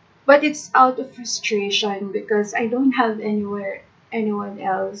 But it's out of frustration because I don't have anyone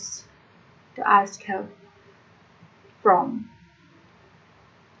else to ask help from.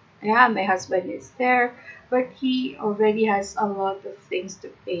 Yeah, my husband is there, but he already has a lot of things to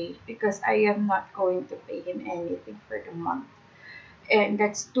pay because I am not going to pay him anything for the month. And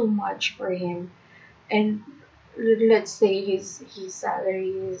that's too much for him. And let's say his salary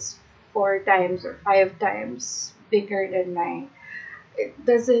is four times or five times bigger than mine. It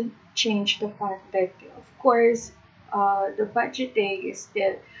doesn't change the fact that, of course, the budgeting is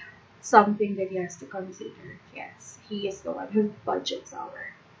still something that he has to consider. Yes, he is the one who budgets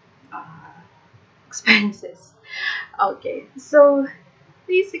our uh, expenses. Okay, so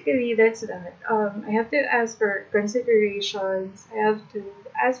basically that's that. I have to ask for considerations. I have to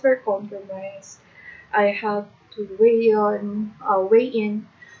ask for compromise. I have to weigh in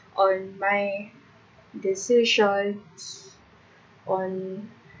on my decisions, on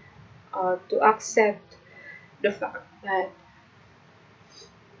to accept the fact that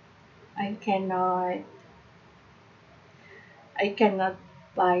I cannot I cannot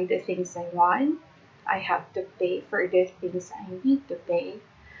buy the things I want. I have to pay for the things I need to pay.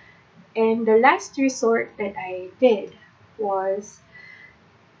 And the last resort that I did was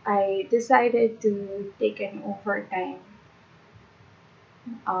I decided to take an overtime,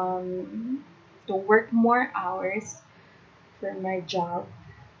 to work more hours for my job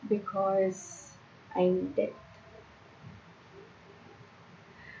because I need it.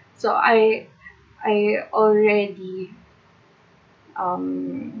 So I already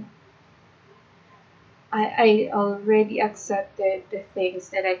um, I already accepted the things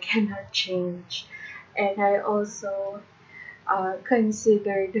that I cannot change, and I also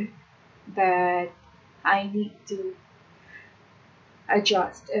considered that I need to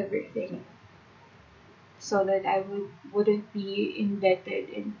adjust everything so that wouldn't be indebted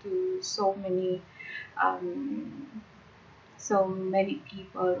into um, so many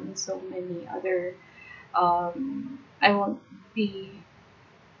people and so many other I won't be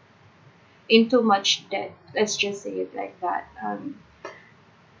in too much debt. Let's just say it like that.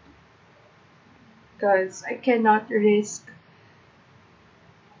 Because I cannot risk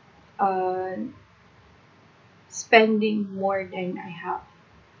uh, spending more than I have.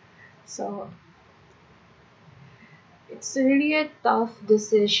 So it's really a tough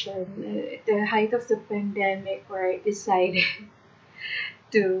decision at the height of the pandemic where I decided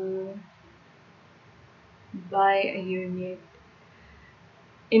to buy a unit.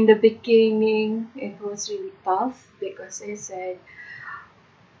 In the beginning, it was really tough because I said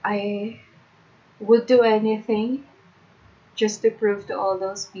I would do anything just to prove to all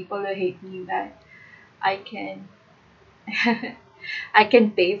those people who hate me that I can I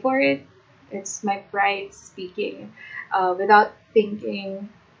can pay for it. It's my pride speaking, without thinking,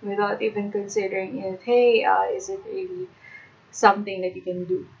 without even considering if, hey, is it really something that you can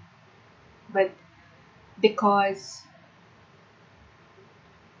do? But because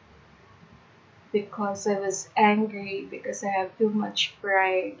I was angry, because I have too much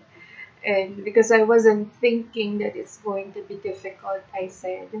pride, and because I wasn't thinking that it's going to be difficult, I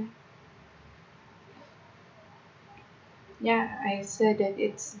said that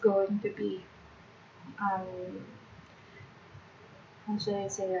it's going to be, um, how should I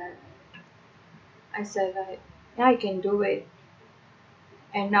say that? I said that, yeah, I can do it.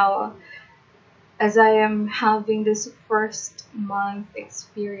 And now, as I am having this first month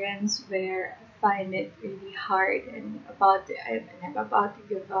experience where I find it really hard and I'm about to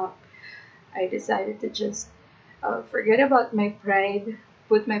give up, I decided to just forget about my pride,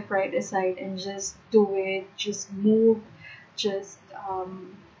 put my pride aside, and just do it, just move, just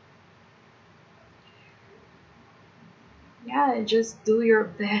yeah, just do your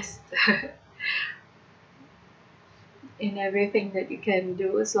best in everything that you can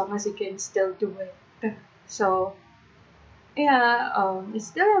do as long as you can still do it. So yeah, I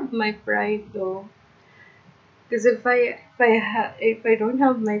still have my pride though, because if I don't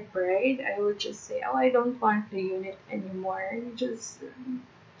have my pride, I would just say, oh, I don't want the unit anymore. Just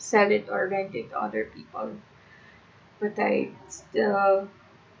sell it or rent it to other people. But I still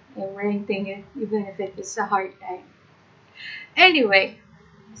am renting it, even if it is a hard time. Anyway,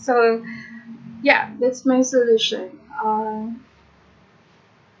 so yeah, that's my solution.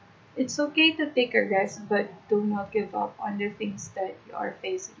 It's okay to take a rest, but do not give up on the things that you are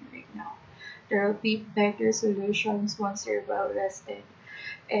facing right now. There will be better solutions once you're well rested,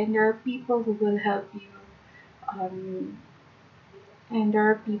 and there are people who will help you, um, and there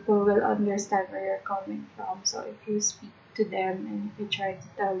are people who will understand where you're coming from. So if you speak to them and if you try to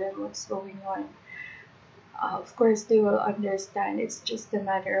tell them what's going on, of course they will understand. It's just a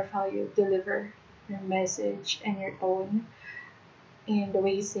matter of how you deliver your message and your tone and the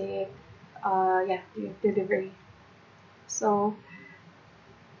way you say it. Yeah, your delivery. So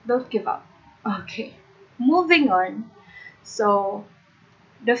don't give up. Okay, moving on. So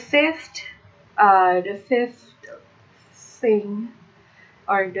the fifth, the fifth thing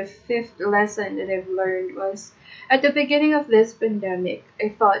or the fifth lesson that I've learned was at the beginning of this pandemic, I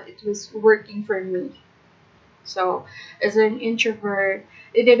thought it was working for me. So, as an introvert,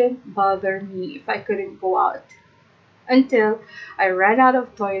 it didn't bother me if I couldn't go out until I ran out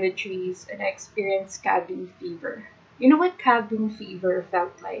of toiletries and I experienced cabin fever. You know what cabin fever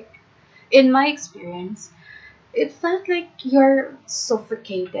felt like? In my experience, it felt like you're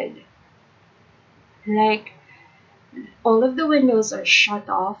suffocated. Like all of the windows are shut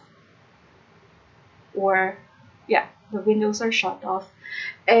off, or yeah, the windows are shut off,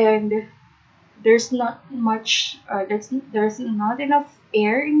 and there's not much, there's not enough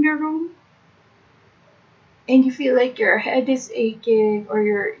air in the room, and you feel like your head is aching or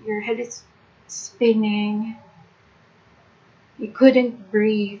your head is spinning. You couldn't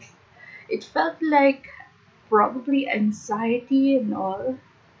breathe. It felt like probably anxiety and all.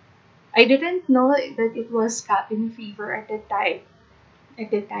 I didn't know that it was cabin fever at the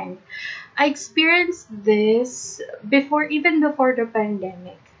time. I experienced this before the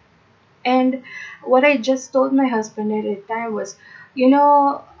pandemic. And what I just told my husband at the time was, we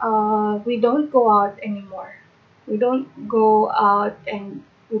don't go out anymore. We don't go out and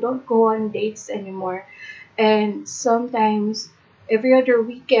we don't go on dates anymore. And sometimes every other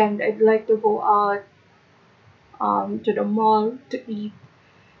weekend, I'd like to go out, to the mall to eat.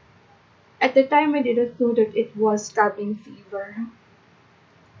 At the time, I didn't know that it was cabin fever.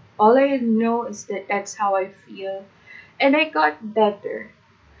 All I know is that that's how I feel. And I got better.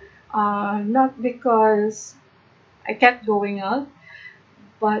 Not because I kept going out,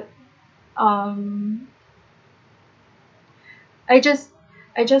 but um, I just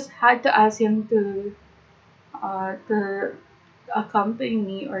I just had to ask him to. to accompany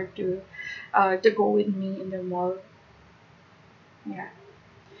me or to go with me in the mall. Yeah.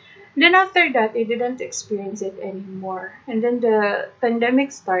 Then after that, I didn't experience it anymore. And then the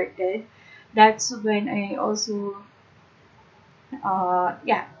pandemic started. That's when I also,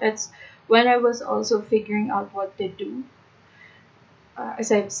 yeah, that's when I was also figuring out what to do.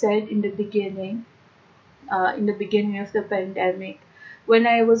 As I've said in the beginning of the pandemic, when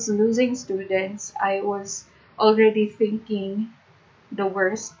I was losing students, I was already thinking the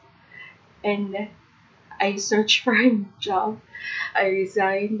worst, and I searched for a new job. I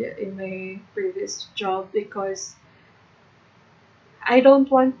resigned in my previous job because I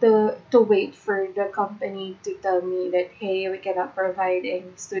don't want to wait for the company to tell me that hey, we cannot provide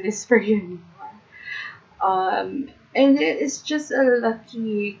any students for you anymore. And it's just a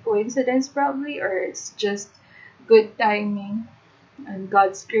lucky coincidence probably, or it's just good timing and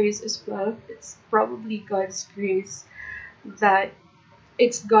God's grace as well. It's probably God's grace that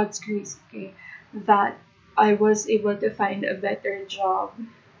it's God's grace, okay, that I was able to find a better job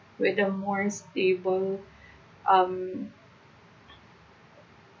with a more stable um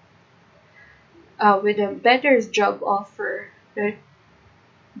with a better job offer that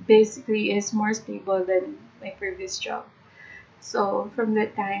basically is more stable than my previous job. So from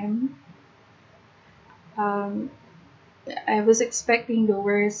that time, um, I was expecting the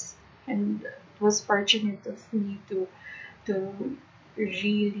worst, and was fortunate of me to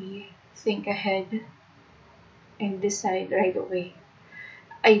really think ahead and decide right away.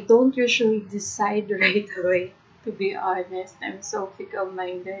 I don't usually decide right away, to be honest. I'm so fickle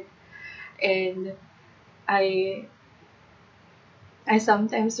minded, and I I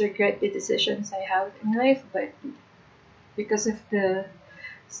sometimes regret the decisions I have in life, but because of the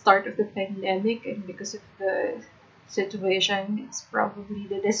start of the pandemic and because of the situation, it's probably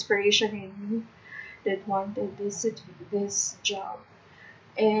the desperation in me that wanted this job,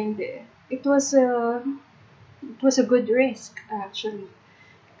 and it was a good risk actually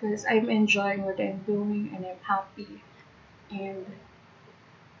because I'm enjoying what I'm doing and I'm happy. And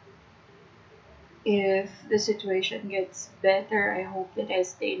if the situation gets better, I hope that I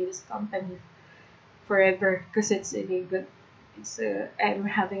stay in this company forever because it's really good. I'm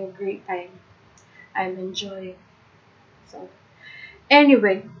having a great time. I'm enjoying. So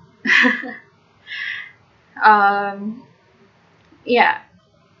anyway, um, yeah.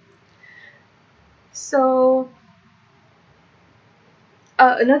 So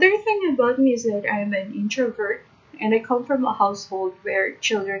another thing about me is that I'm an introvert, and I come from a household where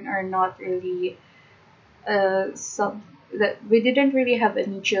children are not really some that we didn't really have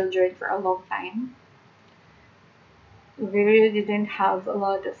any children for a long time. We really didn't have a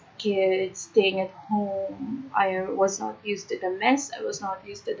lot of kids staying at home. I was not used to the mess. I was not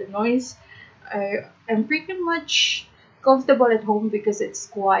used to the noise. I am pretty much comfortable at home because it's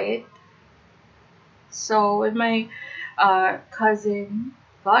quiet. So when my cousin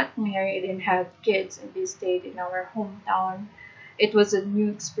got married and had kids and they stayed in our hometown, it was a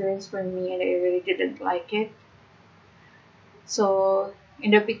new experience for me and I really didn't like it. So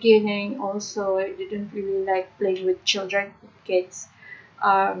in the beginning, also I didn't really like playing with children, with kids.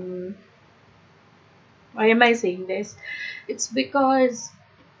 Um, why am I saying this? It's because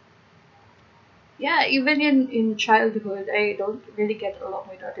yeah, even in childhood, I don't really get along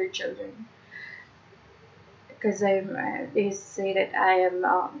with other children because I'm. They say that I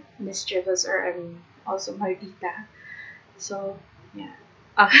am mischievous or I'm also maldita. So yeah,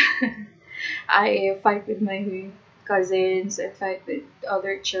 uh, I fight with my cousins. I fight with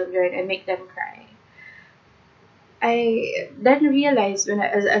other children. I make them cry. I then realized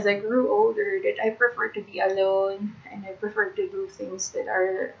as I grew older that I prefer to be alone and I prefer to do things that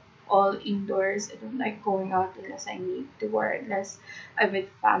are all indoors. I don't like going out unless I need to or unless I'm with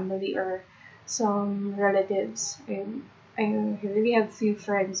family or some relatives. And I really have few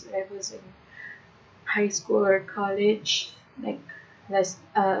friends when I was in high school or college, like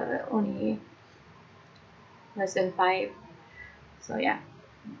only less than five. So yeah.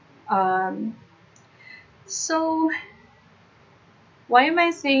 Um, so why am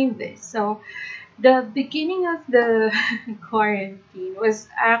I saying this? So the beginning of the quarantine was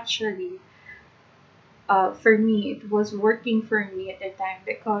actually for me it was working for me at the time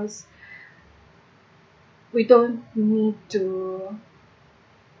because we don't need to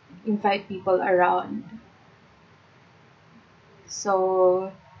invite people around,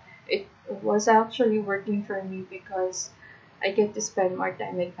 so it was actually working for me because I get to spend more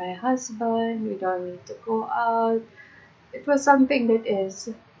time with my husband. We don't need to go out. It was something that is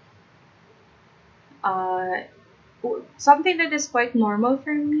uh something that is quite normal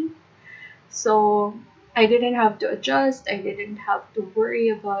for me. So I didn't have to adjust. I didn't have to worry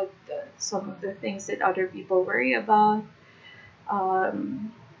about some of the things that other people worry about.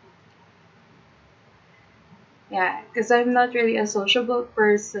 Um, yeah, because I'm not really a sociable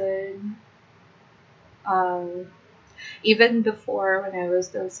person. Um, Even before, when I was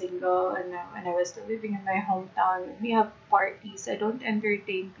still single and when I was still living in my hometown, when we have parties, I don't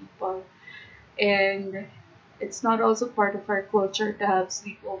entertain people. And it's not also part of our culture to have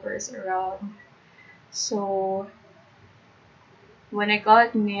sleepovers around. So when I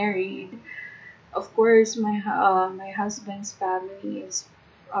got married, of course, my husband's family is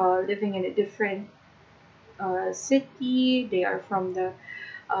living in a different city.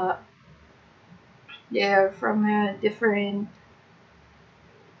 Uh, they are from a different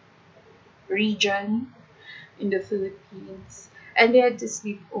region in the Philippines, and they had to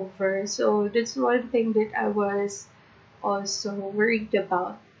sleep over. So that's one thing that I was also worried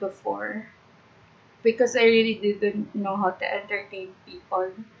about before, because I really didn't know how to entertain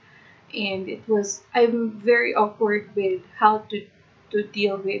people, and I'm very awkward with how to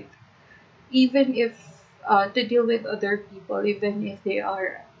deal with, even if to deal with other people, even if they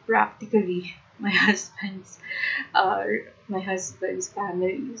are practically uh my husband's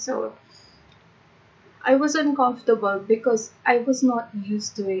family. So I was uncomfortable because I was not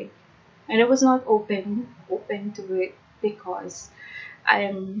used to it, and I was not open to it, because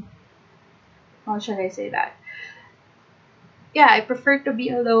I'm, how should I say that? Yeah, I prefer to be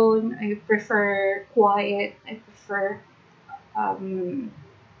alone. I prefer quiet. I prefer um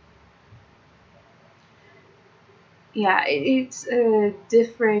yeah, it's a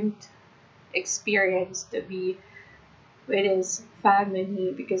different experience to be with his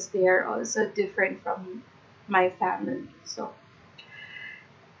family, because they are also different from my family. So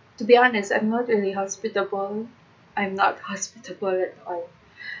to be honest, I'm not really hospitable. I'm not hospitable at all.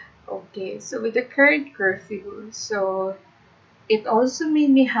 Okay, so with the current curfew, so it also made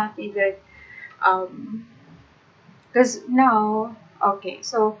me happy that um because now, okay,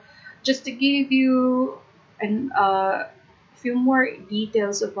 so just to give you an few more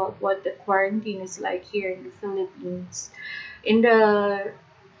details about what the quarantine is like here in the Philippines. In the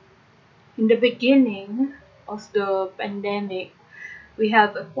beginning of the pandemic, we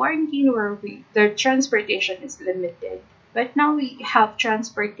have a quarantine where the transportation is limited. But now we have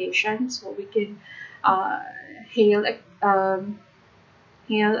transportation, so we can uh, hail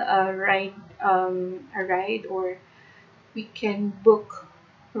hail a ride, or we can book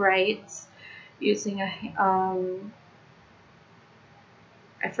rides using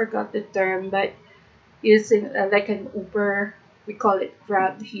I forgot the term, but using like an Uber. We call it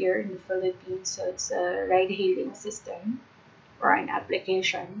Grab here in the Philippines, so it's a ride hailing system or an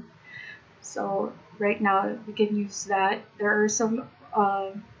application. So right now we can use that. There are some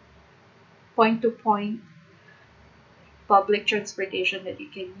point to point public transportation that you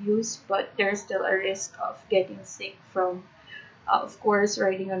can use, but there's still a risk of getting sick from, of course,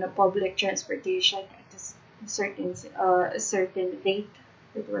 riding on a public transportation at a certain date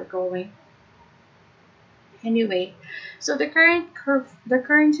that we're going. Anyway, so the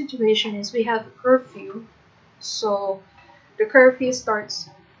current situation is we have a curfew. So the curfew starts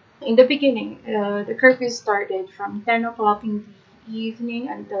in the beginning. The curfew started from 10 o'clock in the evening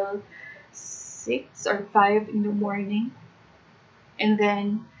until 6 or 5 in the morning, and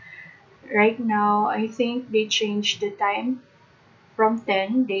then right now I think they changed the time from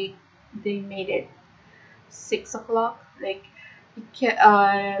 10. They made it 6 o'clock. Like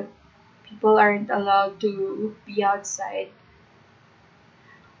people aren't allowed to be outside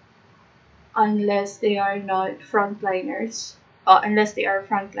unless they are not frontliners. Unless they are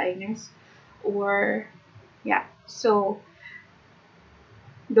frontliners, or yeah. So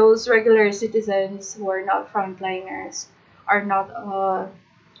those regular citizens who are not frontliners are not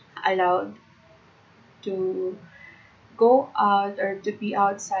allowed to go out or to be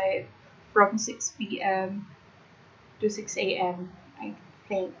outside from 6 p.m. to 6 a.m. I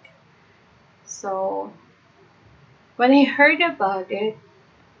think. So when I heard about it,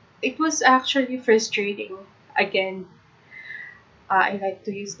 it was actually frustrating. Again, I like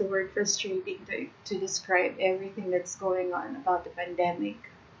to use the word frustrating to describe everything that's going on about the pandemic.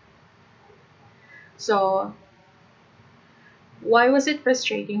 So, why was it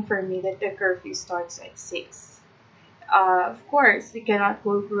frustrating for me that the curfew starts at 6? Of course, you cannot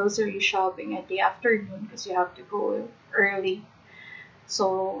go grocery shopping at the afternoon because you have to go early.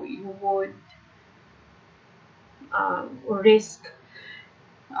 So, you would risk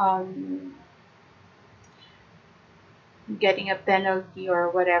um, getting a penalty or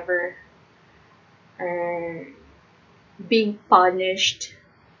whatever, or being punished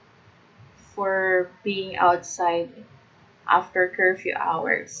for being outside after curfew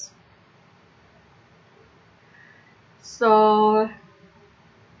hours. So,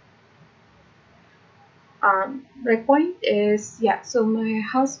 my point is, yeah, so my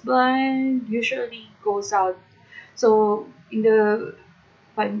husband usually goes out. So, in the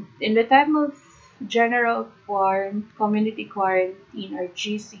time of general community quarantine or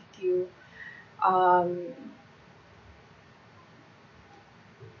GCQ, um,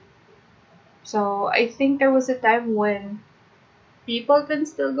 so I think there was a time when people can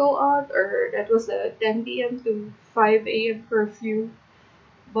still go out, or that was a 10 p.m. to 5 a.m. curfew,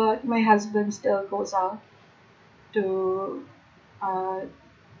 but my husband still goes out to uh,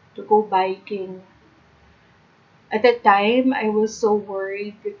 to go biking. At that time, I was so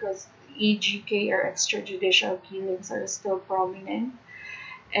worried because EGK or extrajudicial killings are still prominent,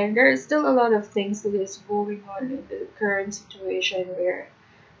 and there are still a lot of things that is going on in the current situation where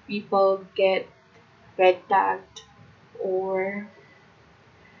people get red tagged or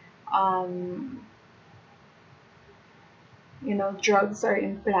um, drugs are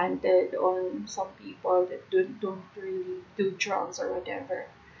implanted on some people that don't really do drugs or whatever.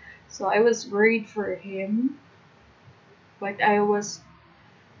 So I was worried for him, but I was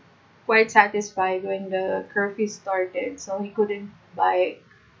quite satisfied when the curfew started, so he couldn't buy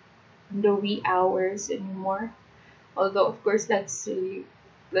in the wee hours anymore. Although of course that's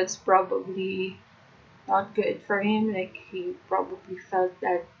probably not good for him. Like he probably felt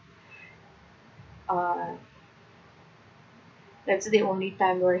that uh, that's the only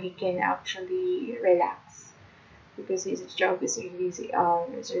time where he can actually relax because his job is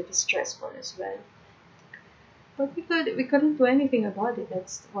really stressful as well. But we couldn't do anything about it.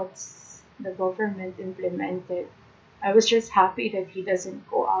 That's what's the government implemented. I was just happy that he doesn't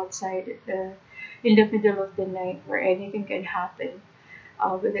go outside in the middle of the night where anything can happen.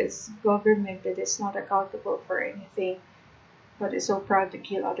 With this government that is not accountable for anything, but is so proud to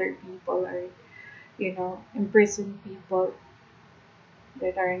kill other people or imprison people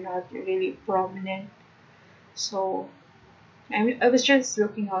that are not really prominent. So I was just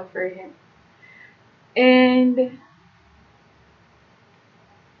looking out for him. And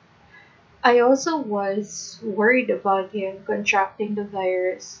I also was worried about him contracting the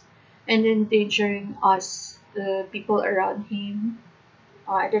virus and endangering us, the people around him.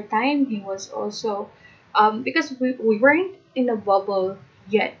 At the time, he was also, because we weren't in a bubble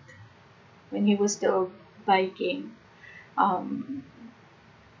yet when he was still biking um,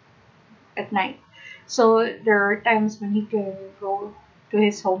 at night. So there are times when he can go to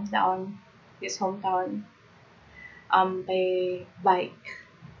his hometown by bike.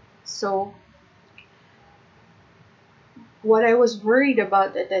 So what I was worried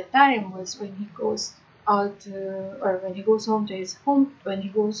about at that time was when he goes out or when he goes home to his home when he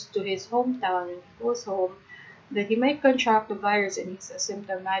goes to his hometown and he goes home that he might contract the virus and he's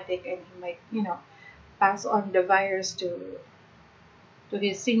asymptomatic and he might pass on the virus to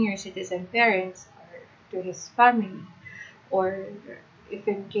his senior citizen parents or to his family, or if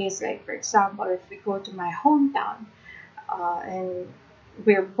in case, like for example, if we go to my hometown and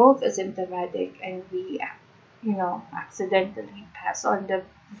we're both asymptomatic and we accidentally pass on the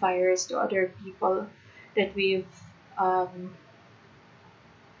virus to other people that um,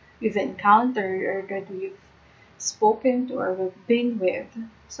 we've encountered or that we've spoken to or we've been with.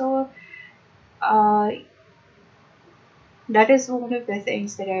 So uh, that is one of the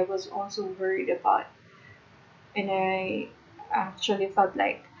things that I was also worried about, and I actually felt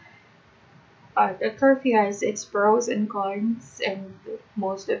like the curfew has its pros and cons, and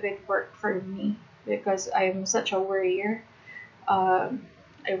most of it worked for me because I'm such a worrier. I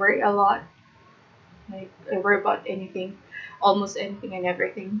worry a lot. Like I worry about anything, almost anything and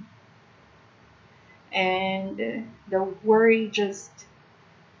everything, and the worry just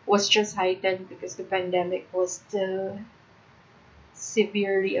heightened because the pandemic was still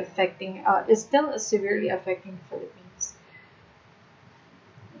severely affecting. Is still severely affecting the Philippines,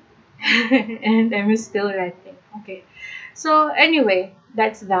 and I'm still renting. Okay, so anyway,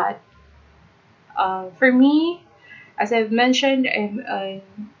 that's that. For me, as I've mentioned, I'm an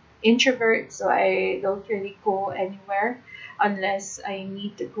introvert, so I don't really go anywhere unless I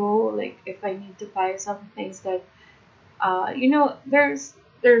need to go. Like if I need to buy some things that,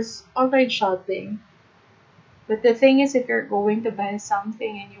 there's online shopping. But the thing is, if you're going to buy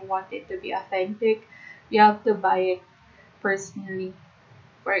something and you want it to be authentic, you have to buy it personally.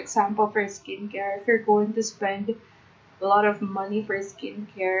 For example, for skincare, if you're going to spend a lot of money for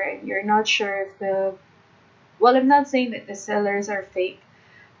skincare and you're not sure if I'm not saying that the sellers are fake,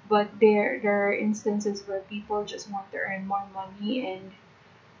 but there are instances where people just want to earn more money and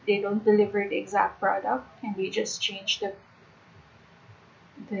they don't deliver the exact product and they just change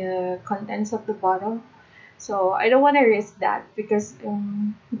the contents of the bottle. So I don't want to risk that because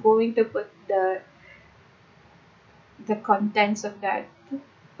I'm going to put the contents of that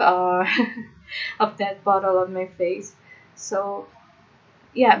uh, of that bottle on my face. So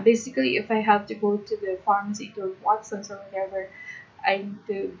yeah, basically, if I have to go to the pharmacy to Watsons or whatever, I need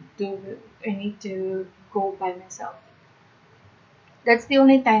to do. I need to go by myself. That's the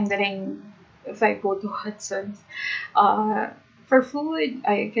only time that if I go to Watsons. Uh, for food,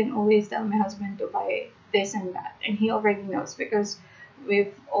 I can always tell my husband to buy this and that, and he already knows because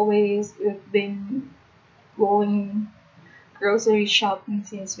we've been going grocery shopping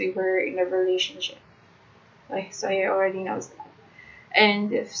since we were in a relationship. Like, so he already knows that.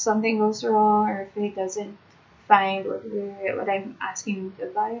 And if something goes wrong or if he doesn't find what I'm asking him to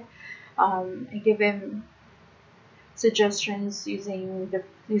buy, I give him suggestions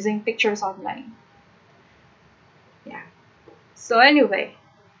using pictures online. Yeah. So anyway,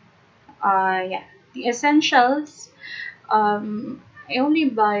 yeah, the essentials. I only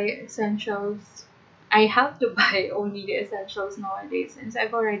buy essentials. I have to buy only the essentials nowadays since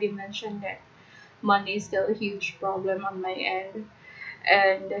I've already mentioned that money is still a huge problem on my end,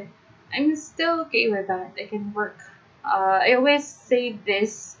 and I'm still okay with that. I can work. I always say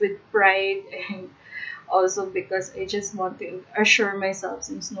this with pride and also because I just want to assure myself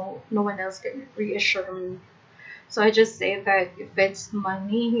since no one else can reassure me. So I just say that if it's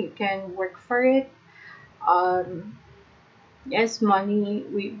money, you can work for it. Um, yes, money.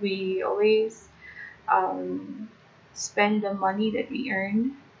 We always um, spend the money that we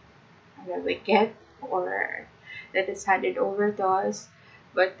earn that we get or that is handed over to us.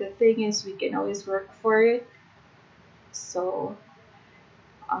 But the thing is, we can always work for it. So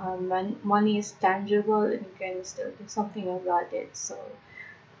money is tangible and you can still do something about it. So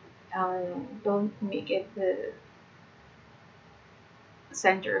don't make it the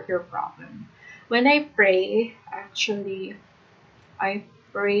center of your problem. When I pray, actually, I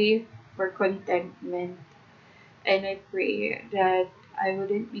pray for contentment and I pray that I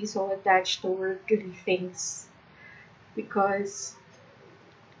wouldn't be so attached to worldly things because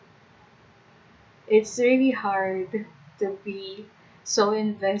it's really hard to be so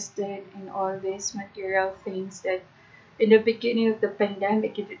invested in all these material things that in the beginning of the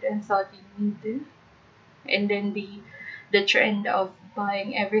pandemic you didn't thought you needed. And then the trend of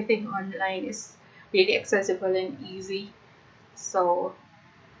buying everything online is really accessible and easy. So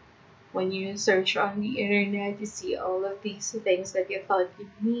when you search on the internet, you see all of these things that you thought you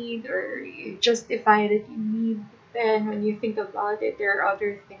need or you justify that you need. Then when you think about it, there are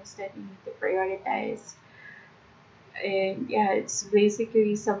other things that you need to prioritize. And yeah, it's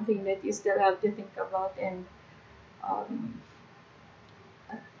basically something that you still have to think about and um,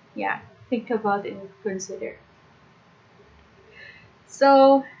 yeah, think about and consider.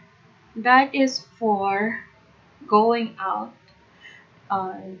 So that is for going out,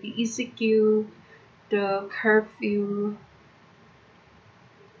 the ECQ, the curfew,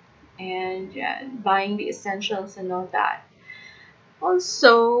 and buying the essentials and all that.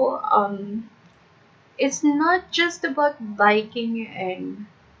 Also, it's not just about biking and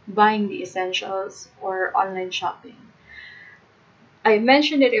buying the essentials or online shopping. I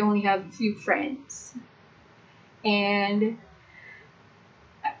mentioned that I only have a few friends, and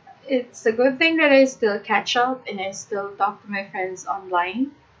it's a good thing that I still catch up and I still talk to my friends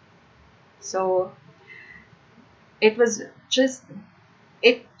online. So it was just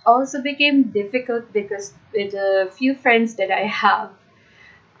it also became difficult because with the few friends that I have,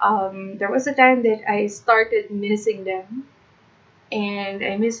 there was a time that I started missing them and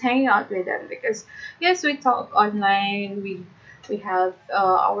I miss hanging out with them because yes, we talk online, we have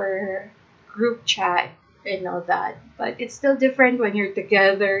our group chat and all that, but it's still different when you're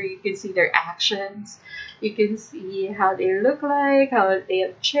together. You can see their actions, you can see how they look like, how they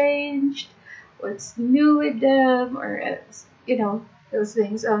have changed, what's new with them, or those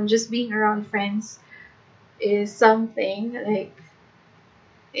things. Just being around friends is something like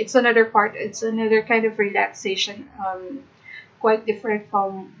it's another part. It's another kind of relaxation. Quite different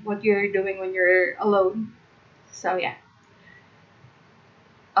from what you're doing when you're alone. So yeah.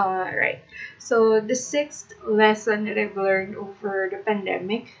 Right. So the sixth lesson that I've learned over the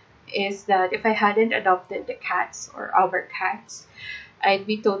pandemic is that if I hadn't adopted the cats or our cats, I'd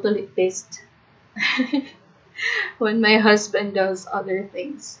be totally pissed when my husband does other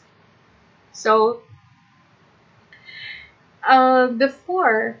things. So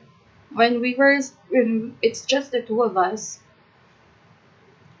before, when it's just the two of us,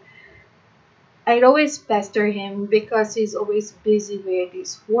 I'd always pester him because he's always busy with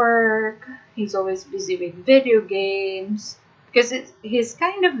his work. He's always busy with video games. Because his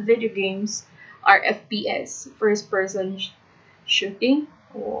kind of video games are FPS, first person shooting,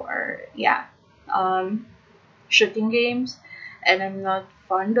 or yeah, um, shooting games, and I'm not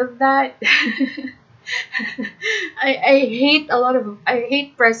fond of that. I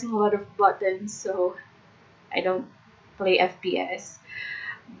hate pressing a lot of buttons, so I don't play FPS.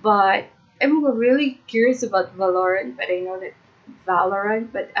 But I'm really curious about Valorant, but I know that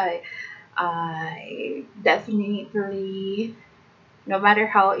Valorant, but I definitely, no matter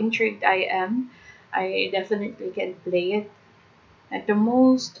how intrigued I am, I definitely can play it. At the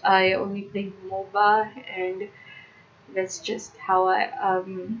most, I only play MOBA, and that's just how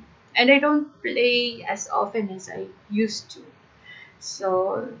and I don't play as often as I used to.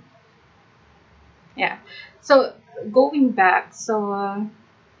 So yeah. So going back,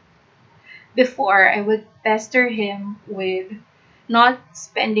 before I would pester him with not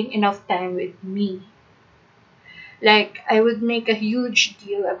spending enough time with me. Like I would make a huge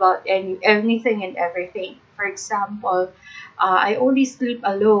deal about anything and everything. For example, I only sleep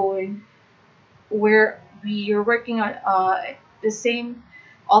alone where we are working on the same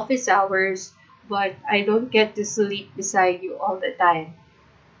office hours, but I don't get to sleep beside you all the time.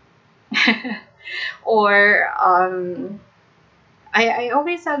 Or I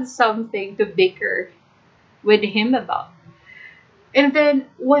always have something to bicker with him about. And then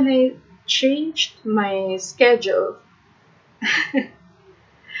when I changed my schedule,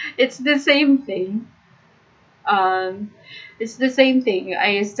 it's the same thing. Um, it's the same thing.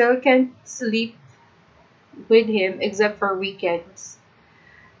 I still can't sleep with him except for weekends.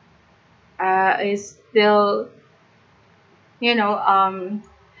 I still, you know,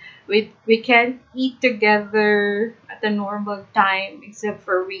 we can't eat together at the normal time except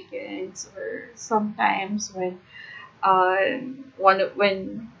for weekends or sometimes when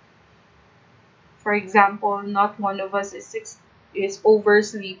when, for example, not one of us is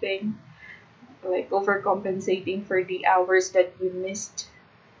oversleeping, like overcompensating for the hours that we missed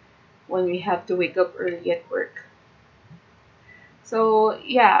when we have to wake up early at work. So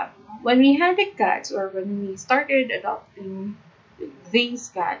yeah, when we had the cats or when we started adopting these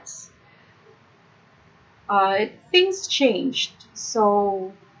cats, things changed.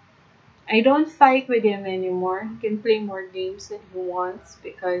 So I don't fight with him anymore. He can play more games that he wants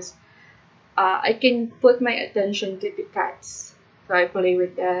because I can put my attention to the cats. So I play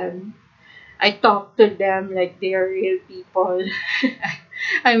with them. I talk to them like they are real people.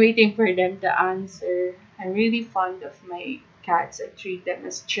 I'm waiting for them to answer. I'm really fond of my cats. I treat them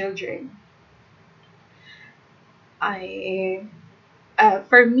as children. I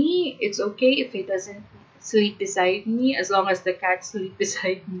For me, it's okay if he doesn't sleep beside me as long as the cats sleep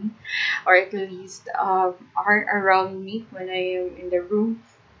beside me, or at least are around me when I am in the room.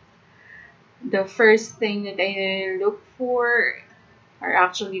 The first thing that I look for are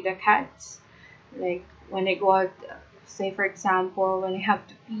actually the cats. Like when I go out, say for example, when I have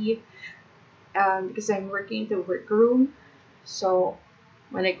to pee, because I'm working in the workroom. So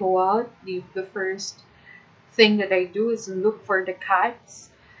when I go out, the first thing that I do is look for the cats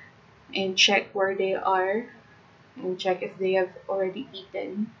and check where they are and check if they have already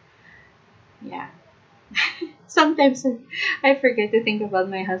eaten. Yeah. Sometimes I forget to think about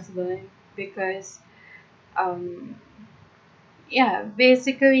my husband because um yeah,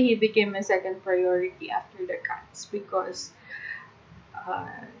 basically he became a second priority after the cats because uh,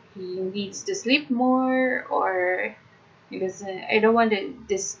 he needs to sleep more or he doesn't I don't want to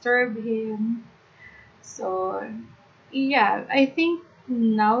disturb him. So yeah, I think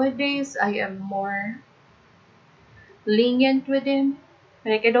nowadays I am more lenient with him.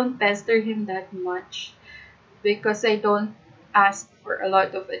 Like I don't pester him that much because I don't ask for a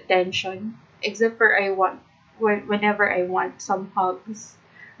lot of attention except for whenever I want some hugs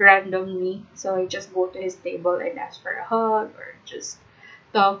randomly. So I just go to his table and ask for a hug or just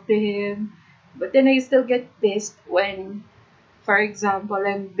talk to him. But then I still get pissed when, for example,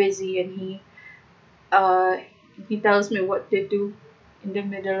 I'm busy and uh he tells me what to do in the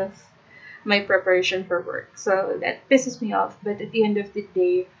middle of my preparation for work. So that pisses me off. But at the end of the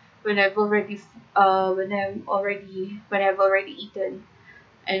day, when I've already eaten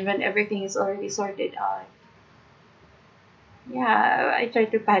and when everything is already sorted out, yeah, I try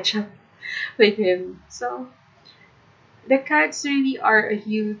to patch up with him. So the cats really are a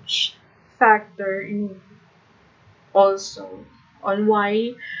huge factor in also on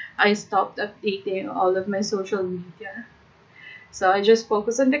why I stopped updating all of my social media. So I just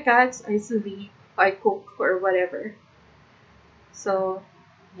focus on the cats, I sleep, I cook or whatever. So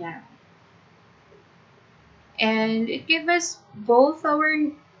yeah. and it gave us both our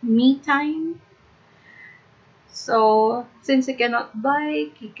me time. So since he cannot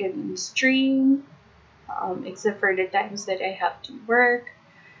bike, he can stream, except for the times that I have to work.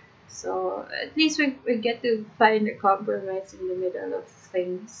 So at least we get to find a compromise in the middle of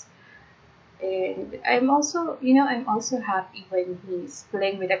things. And I'm also happy when he's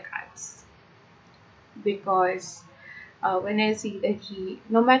playing with the cats because when I see that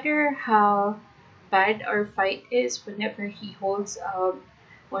no matter how bad our fight is, whenever he holds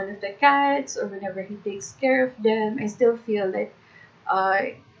one of the cats or whenever he takes care of them, I still feel that, uh,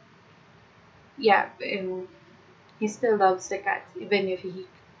 yeah, he still loves the cats even if he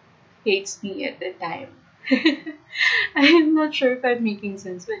hates me at the time. I'm not sure if I'm making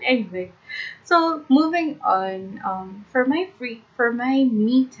sense, but anyway. So moving on, for my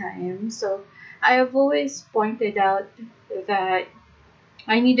me time, so I have always pointed out that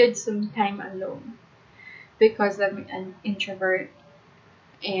I needed some time alone because I'm an introvert,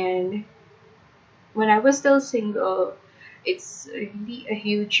 and when I was still single, it's really a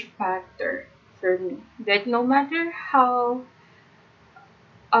huge factor for me that no matter how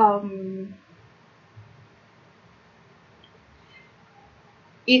um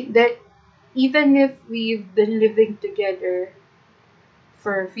it that even if we've been living together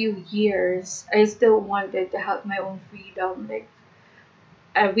for a few years, I still wanted to have my own freedom, like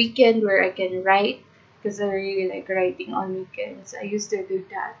a weekend where I can write because I really like writing on weekends. I used to do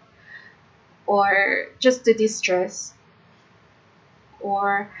that, or just to distress,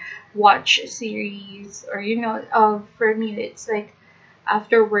 or watch a series, or for me, it's like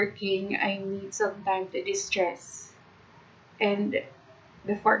after working, I need some time to distress, and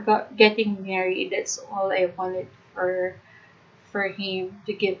before getting married, that's all I wanted for him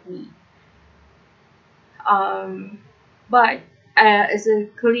to give me. Um, but as a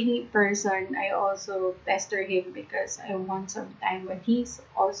clingy person, I also pester him because I want some time when he's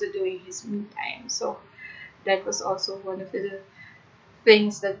also doing his me time. So that was also one of the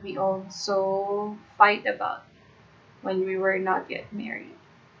things that we also fight about when we were not yet married.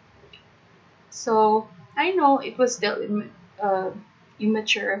 So I know it was still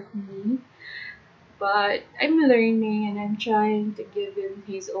immature of me, but I'm learning and I'm trying to give him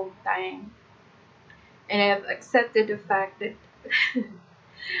his own time. And I've accepted the fact that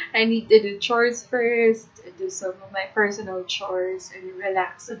I need to do chores first, do some of my personal chores, and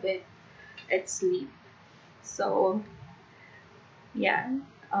relax a bit and sleep. So, yeah,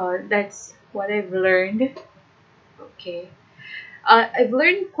 that's what I've learned. Okay. I've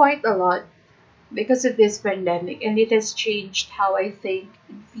learned quite a lot because of this pandemic, and it has changed how I think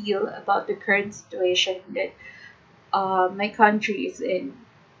and feel about the current situation that my country is in.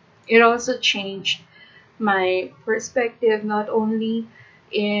 It also changed my perspective in not only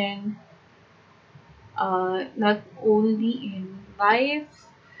in life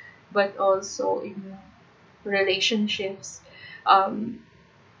but also in relationships, um,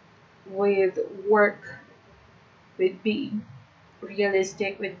 with work, with being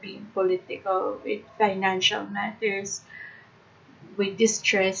realistic, with being political, with financial matters, with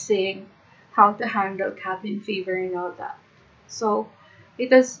distressing, how to handle cabin fever and all that. So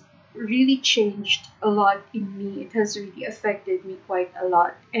it has really changed a lot in me. It has really affected me quite a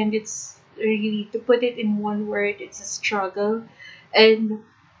lot. And it's really, to put it in one word, it's a struggle. And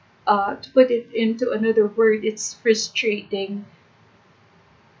to put it into another word, it's frustrating.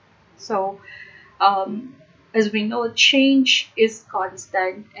 So, um, as we know, change is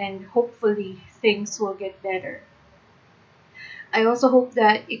constant, and hopefully things will get better. I also hope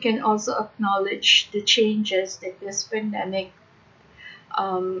that you can also acknowledge the changes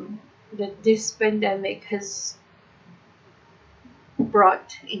um, that this pandemic has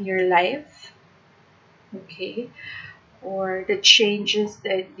brought in your life, okay, or the changes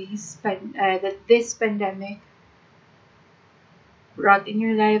that this pandemic brought in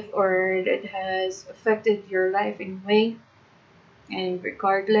your life, or that has affected your life in a way. And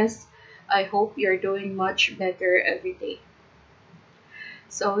regardless, I hope you're doing much better every day.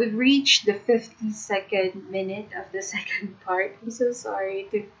 So we've reached the 52nd minute of the second part. I'm so sorry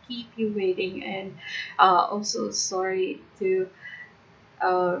to keep you waiting, and also sorry to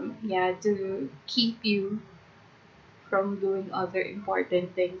keep you from doing other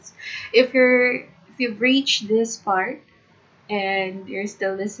important things. If you've reached this part and you're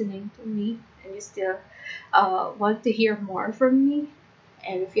still listening to me, and you still want to hear more from me,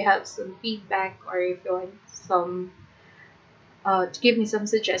 and if you have some feedback, or if you want some to give me some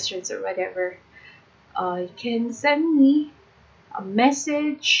suggestions or whatever, you can send me a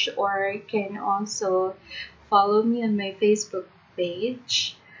message, or you can also follow me on my Facebook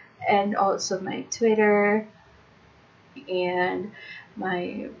page and also my Twitter. and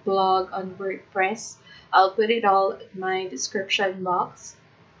my blog on WordPress. I'll put it all in my description box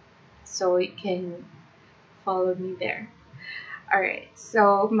so you can follow me there. Alright,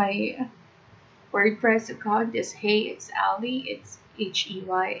 so my WordPress account is Hey It's Ali. It's HEYITSALE.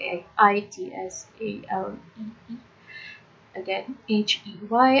 Again,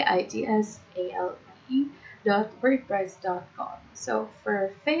 HEYITSALE .wordpress.com. So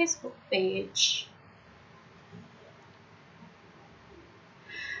for Facebook page,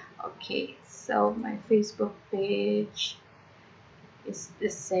 okay, so my Facebook page is the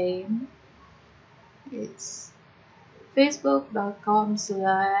same. It's facebook.com/.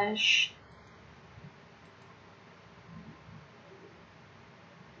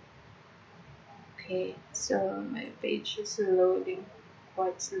 Okay, so my page is loading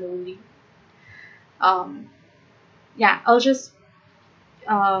quite slowly. Um, yeah, I'll just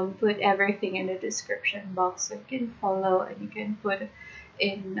put everything in the description box so you can follow and you can put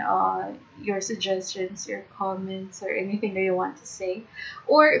in your suggestions, your comments, or anything that you want to say.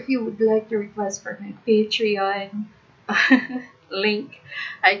 Or if you would like to request for my Patreon link,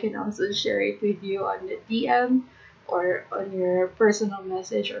 I can also share it with you on the DM or on your personal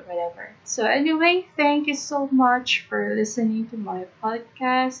message or whatever. So, anyway, thank you so much for listening to my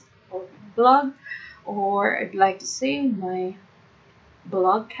podcast or my blog, or I'd like to say my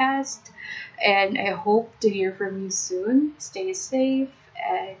blogcast. And I hope to hear from you soon. Stay safe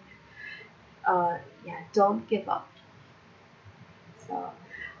and yeah, don't give up. So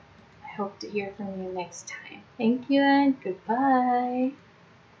I hope to hear from you next time. Thank you and goodbye.